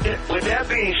 with that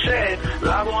being said,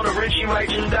 log on to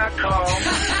RichieRighteous.com.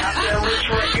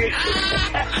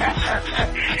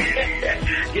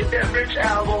 Get that Rich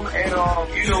album, and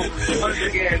once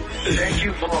again, thank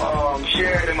you for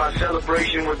sharing in my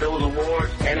celebration with those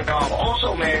awards. And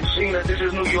also, man, seeing that this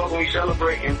is New York and we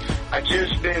celebrating,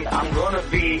 I'm gonna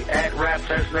be at Rap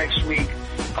Fest next week.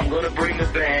 I'm going to bring the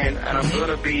band, and I'm going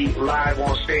to be live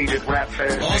on stage at Rap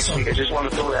Fest next week. I just want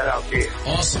to throw that out there.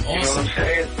 Awesome. You know what I'm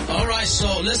saying? All right,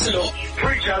 so listen.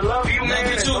 Preach, I love you,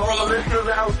 man. You too, and all the listeners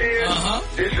out there.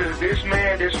 This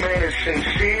man is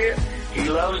sincere. He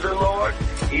loves the Lord.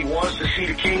 He wants to see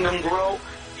the kingdom grow.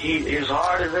 His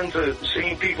heart is into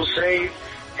seeing people saved.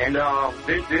 And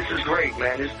this is great,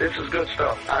 man. This is good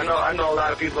stuff. I know a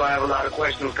lot of people have a lot of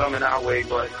questions coming our way,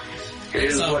 but it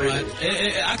is what it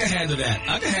is. I can handle that.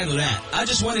 I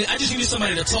just needed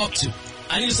somebody to talk to.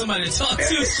 Anyway,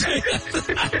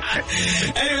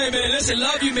 man, listen,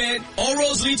 love you, man. All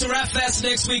roads lead to Rap Fest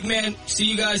next week, man. See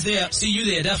you guys there. See you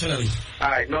there, definitely. All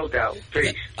right, no doubt.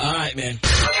 Peace. All right, man.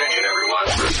 Attention, everyone.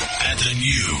 At the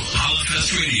new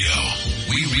Hollowfest Radio,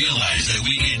 we realize that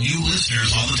we get new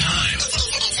listeners all the time.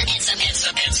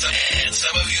 And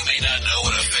some of you may not know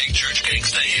what a fake church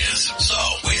gangsta is, so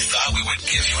we thought we would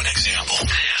give you an example.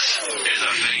 This is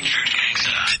a fake church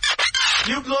gangsta.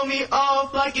 You blow me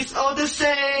off like it's all the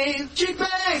same. She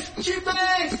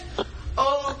bangs.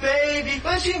 Oh baby,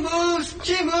 when she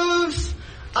moves,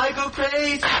 I go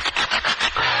crazy.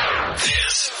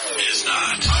 This is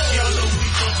not. Y'all know we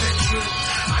gon' that drip.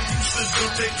 I used to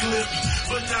dump that clip,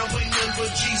 but now ain't nothing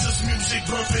but Jesus music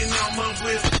bumping out my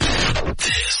whip.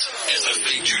 This is a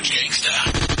fake church gangsta.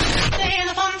 Staying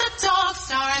up on the dog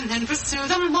star and then pursue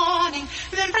the morning,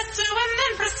 then pursue and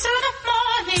then pursue the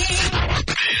morning.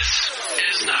 This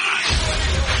is not.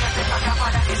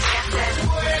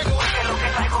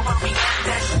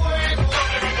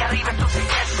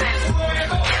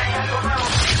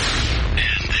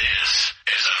 And this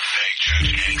is a fake church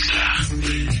gangsta.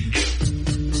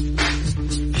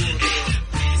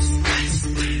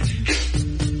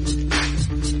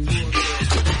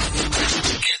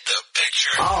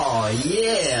 Oh,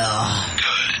 yeah.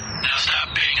 Good. Now stop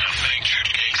being a fake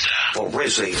church gangsta. Oh,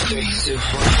 Rizzy.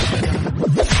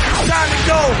 Time to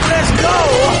go. Let's go.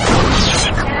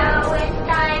 Now it's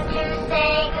time to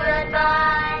say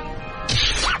goodbye.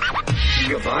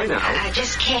 Goodbye now. I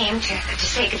just came to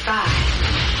say goodbye.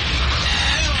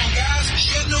 Hang on, guys.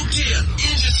 Shed no tear.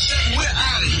 Engine set. We're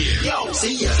out of here. Yo,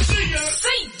 see ya. You've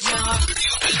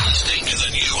been listening to the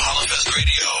new Hollowfest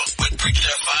Radio.